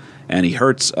of it. and he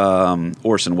hurts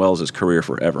Orson Welles' career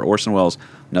forever. Orson Welles,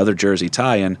 another Jersey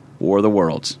tie-in, War of the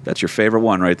Worlds. That's your favorite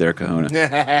one right there, Kahuna.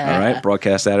 All right,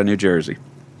 broadcast out of New Jersey.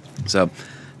 So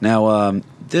now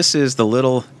this is the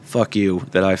little fuck you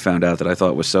that I found out that I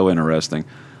thought was so interesting.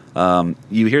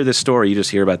 You hear this story, you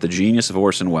just hear about the genius of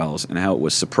Orson Welles and how it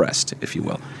was suppressed, if you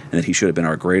will, and that he should have been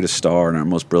our greatest star and our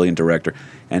most brilliant director.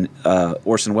 And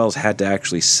Orson Welles had to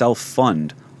actually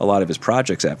self-fund a lot of his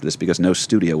projects after this because no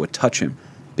studio would touch him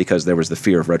because there was the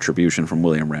fear of retribution from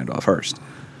William Randolph Hearst.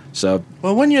 So,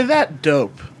 well, when you're that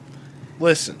dope,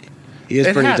 listen, he is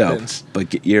pretty happens. dope.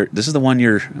 But this is the one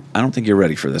I don't think you're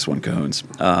ready for this one, Coons.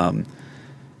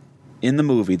 In the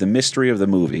movie, the mystery of the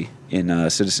movie in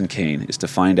Citizen Kane is to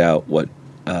find out what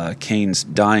Kane's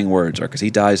dying words are, because he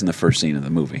dies in the first scene of the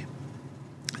movie.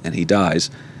 And he dies,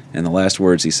 and the last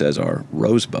words he says are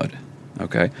Rosebud.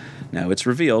 Okay? Now, it's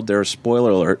revealed, there's a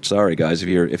spoiler alert. Sorry, guys, if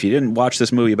you didn't watch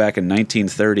this movie back in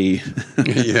 1930,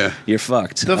 yeah, you're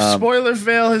fucked. The spoiler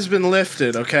veil has been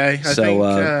lifted, okay? I think...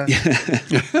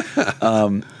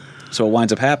 So what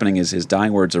winds up happening is his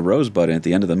dying words are Rosebud, and at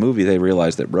the end of the movie, they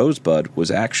realize that Rosebud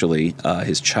was actually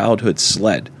his childhood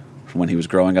sled from when he was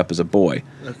growing up as a boy.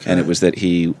 Okay. And it was that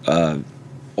he,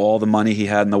 all the money he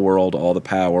had in the world, all the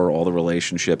power, all the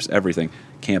relationships, everything,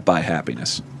 can't buy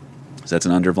happiness. So that's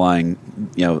an underlying,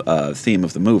 theme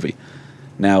of the movie.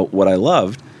 Now, what I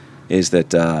loved is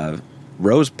that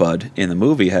Rosebud in the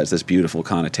movie has this beautiful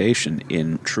connotation.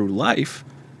 In true life,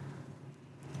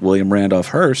 William Randolph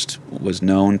Hearst was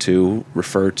known to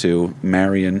refer to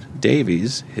Marion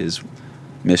Davies, his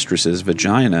mistress's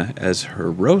vagina, as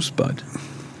her rosebud.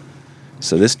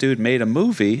 So this dude made a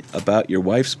movie about your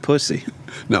wife's pussy.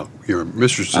 No, your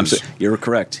mistress's. You're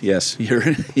correct. Yes,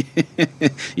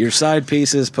 your side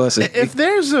piece's pussy. If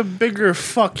there's a bigger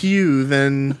fuck you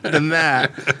than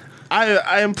that,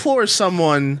 I implore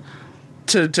someone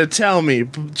to tell me.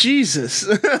 Jesus.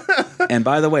 And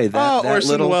by the way, that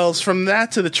Orson Welles, from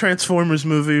that to the Transformers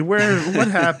movie, what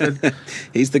happened?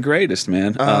 He's the greatest,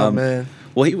 man. Oh, man.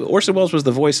 Well, Orson Welles was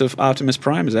the voice of Optimus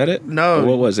Prime. Is that it? No. Or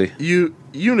what was he?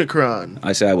 Unicron.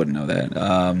 I wouldn't know that.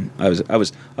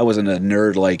 I wasn't a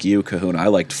nerd like you, Kahuna. I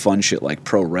liked fun shit like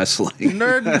pro wrestling.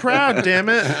 Nerd and proud, damn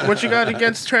it! What you got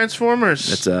against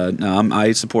Transformers? That's no.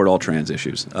 I support all trans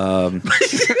issues.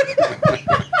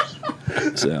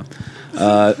 So.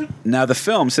 Now, the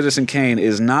film, Citizen Kane,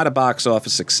 is not a box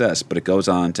office success, but it goes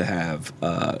on to have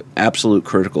absolute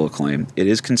critical acclaim. It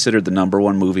is considered the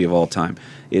 #1 movie of all time.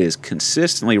 It is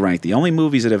consistently ranked. The only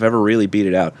movies that have ever really beat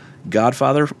it out,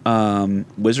 Godfather,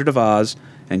 Wizard of Oz,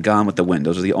 and Gone with the Wind.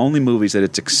 Those are the only movies that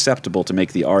it's acceptable to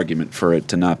make the argument for it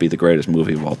to not be the greatest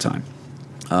movie of all time.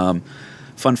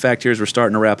 Fun fact here as we're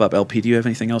starting to wrap up. LP, do you have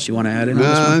anything else you want to add in on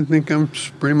this one? I think I'm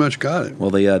pretty much got it. Well,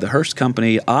 the Hearst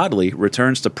Company, oddly,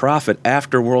 returns to profit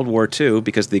after World War II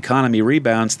because the economy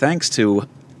rebounds thanks to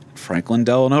Franklin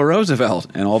Delano Roosevelt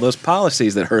and all those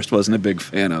policies that Hearst wasn't a big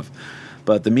fan of.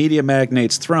 But the media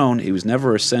magnate's throne, he was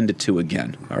never ascended to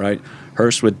again, all right?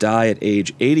 Hearst would die at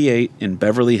age 88 in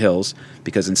Beverly Hills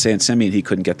because in San Simeon he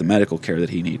couldn't get the medical care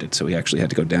that he needed, so he actually had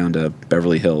to go down to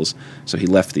Beverly Hills, so he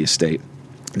left the estate.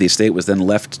 The estate was then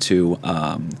left to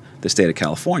the state of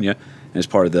California and is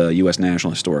part of the U.S. National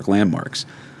Historic Landmarks.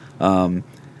 Now,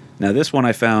 this one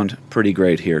I found pretty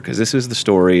great here because this is the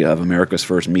story of America's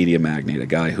first media magnate, a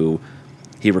guy who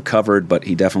he recovered, but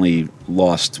he definitely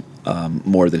lost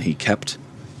more than he kept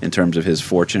in terms of his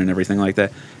fortune and everything like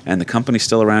that. And the company's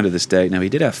still around to this day. Now, he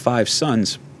did have 5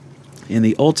 sons. In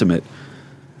the ultimate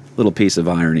little piece of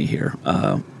irony here,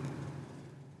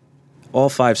 all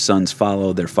 5 sons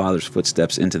followed their father's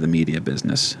footsteps into the media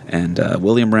business. And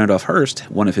William Randolph Hearst,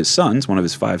 one of his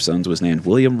 5 sons, was named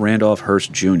William Randolph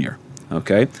Hearst Jr.,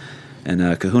 okay?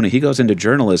 And Kahuna, he goes into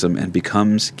journalism and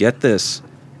becomes, get this,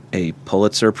 a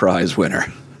Pulitzer Prize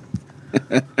winner.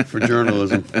 For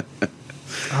journalism.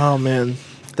 Oh, man.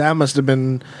 That must have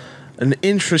been an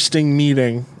interesting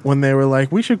meeting when they were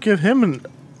like, we should give him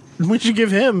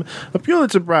a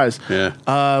Pulitzer Prize. Yeah.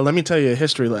 Let me tell you a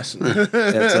history lesson.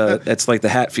 That's like the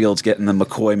Hatfields getting the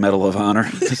McCoy Medal of Honor.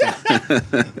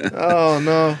 Oh,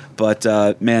 no.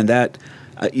 But, man, that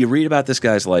you read about this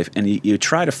guy's life, and you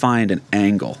try to find an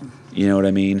angle, you know what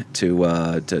I mean,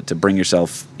 to bring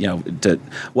yourself,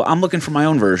 well, I'm looking for my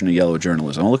own version of yellow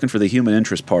journalism. I'm looking for the human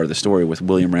interest part of the story with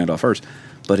William Randolph Hearst.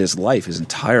 But his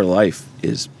entire life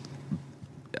is...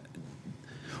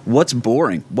 What's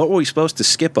boring? What were we supposed to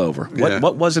skip over?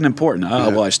 What wasn't important?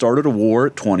 Well, I started a war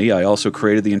at 20. I also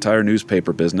created the entire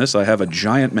newspaper business. I have a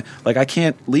giant... I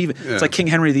can't leave it. Yeah. It's like King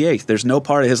Henry VIII. There's no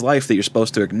part of his life that you're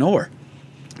supposed to ignore.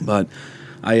 But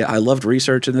I loved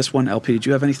research in this one. LP, did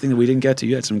you have anything that we didn't get to?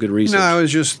 You had some good research. No, I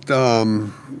was just...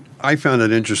 I found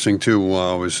it interesting too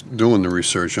while I was doing the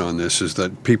research on this. Is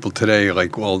that people today are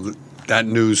like, well, that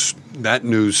new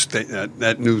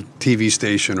TV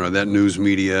station or that news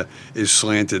media is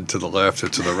slanted to the left or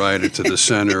to the right or to the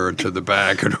center or to the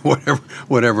back or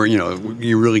whatever. You know,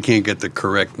 you really can't get the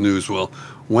correct news. Well,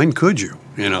 when could you?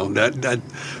 You know, that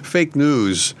fake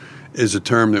news is a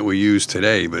term that we use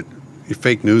today, but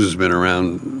fake news has been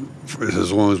around for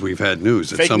as long as we've had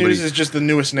news. Fake news is just the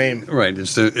newest name. Right.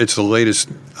 It's the latest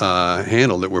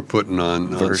handle that we're putting on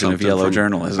version of yellow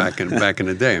journalism. Back in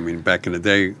the day. I mean, back in the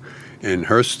day, in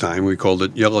Hearst's time, we called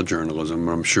it yellow journalism.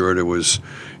 I'm sure there was,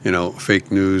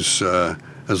 fake news.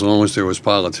 As long as there was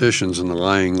politicians and the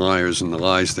lying liars and the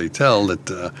lies they tell,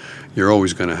 that you're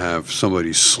always going to have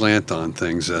somebody slant on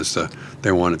things as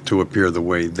they want it to appear the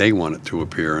way they want it to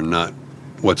appear and not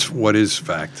what is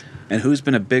fact. And who's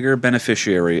been a bigger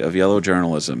beneficiary of yellow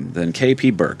journalism than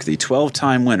K.P. Burke, the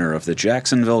 12-time winner of the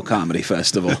Jacksonville Comedy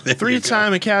Festival?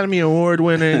 3-time Academy Award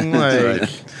winning.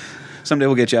 Right. Someday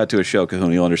we'll get you out to a show,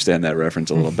 Kahuna. You'll understand that reference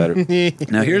a little better.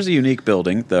 Now, here's a unique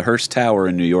building, the Hearst Tower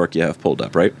in New York you have pulled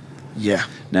up, right? Yeah.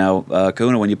 Now,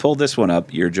 Kahuna, when you pulled this one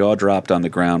up, your jaw dropped on the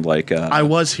ground like... I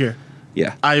was here.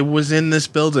 Yeah. I was in this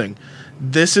building.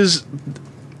 This is...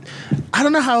 I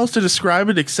don't know how else to describe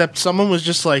it except someone was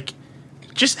just like,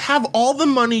 just have all the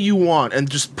money you want and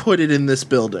just put it in this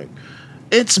building.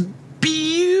 It's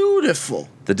beautiful.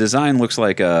 The design looks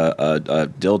like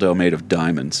a dildo made of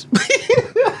diamonds.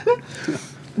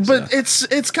 But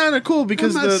it's kind of cool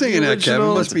because I'm not saying that, Kevin.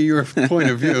 It must be your point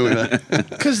of view.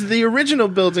 Because the original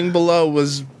building below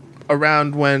was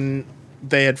around when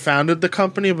they had founded the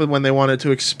company, but when they wanted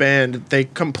to expand, they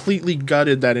completely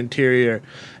gutted that interior.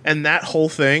 And that whole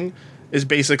thing is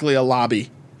basically a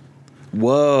lobby.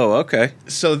 Whoa, okay.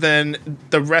 So then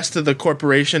the rest of the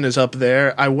corporation is up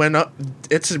there. I went up.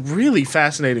 It's a really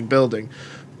fascinating building,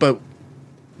 but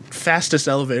fastest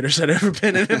elevators I'd ever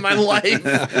been in my life.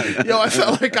 Yo, I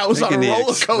felt like I was on a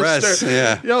roller coaster.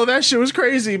 Yeah. Yo, that shit was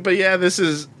crazy. But yeah,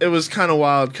 it was kind of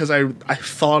wild because I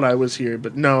thought I was here,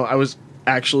 but no, I was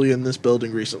actually in this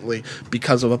building recently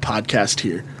because of a podcast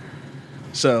here.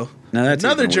 So... Now that's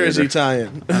another Jersey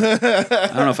tie-in. I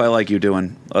don't know if I like you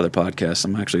doing other podcasts.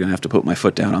 I'm actually going to have to put my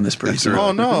foot down on this pretty soon.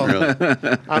 Oh, no.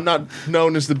 Really? I'm not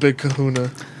known as the Big Kahuna.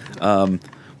 Well,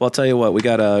 I'll tell you what. We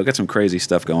got some crazy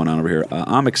stuff going on over here.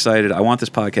 I'm excited. I want this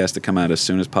podcast to come out as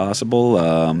soon as possible.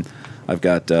 I've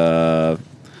got...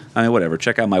 whatever.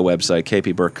 Check out my website,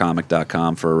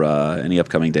 kpburkecomic.com, for any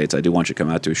upcoming dates. I do want you to come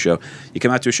out to a show. You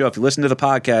come out to a show. If you listen to the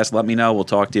podcast, let me know. We'll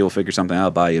talk to you. We'll figure something out.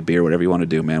 I'll buy you a beer, whatever you want to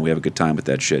do, man. We have a good time with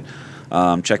that shit.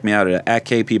 Check me out at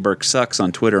kpburkesucks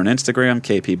on Twitter and Instagram,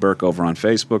 kpburke over on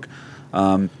Facebook.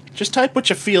 Just type what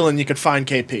you feel and you can find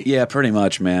KP. Yeah, pretty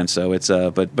much, man. So it's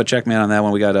but check me out on that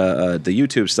one. We got the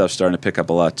YouTube stuff starting to pick up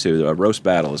a lot too. Roast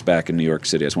Battle is back in New York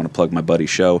City. I just want to plug my buddy's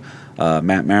show.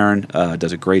 Matt Marin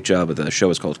does a great job of the show.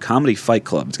 Is called Comedy Fight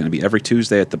Club. It's going to be every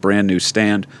Tuesday at the brand new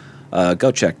stand.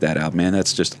 Go check that out, man.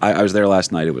 That's just I was there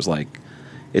last night. It was like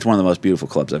it's one of the most beautiful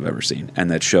clubs I've ever seen,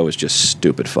 and that show is just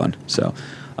stupid fun. So,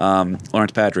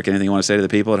 Lawrence Patrick, anything you want to say to the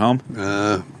people at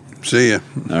home? See ya.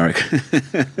 All right.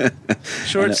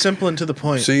 Short, simple, and to the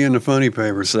point. See you in the funny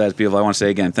papers. So that's beautiful. I want to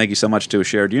say again, thank you so much to A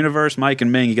Shared Universe. Mike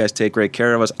and Ming, you guys take great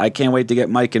care of us. I can't wait to get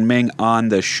Mike and Ming on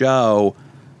the show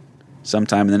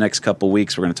sometime in the next couple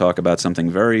weeks. We're going to talk about something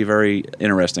very, very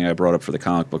interesting I brought up for the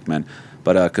Comic Book Men.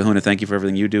 But Kahuna, thank you for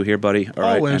everything you do here, buddy. All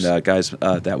right. Always. And guys,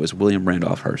 that was William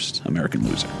Randolph Hearst, American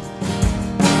Loser.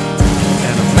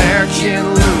 An American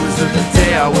loser the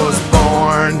day I was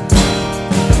born.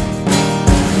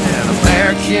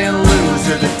 American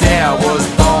loser the day I was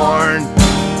born.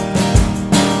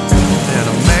 An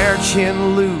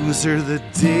American loser the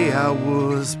day I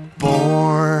was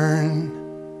born.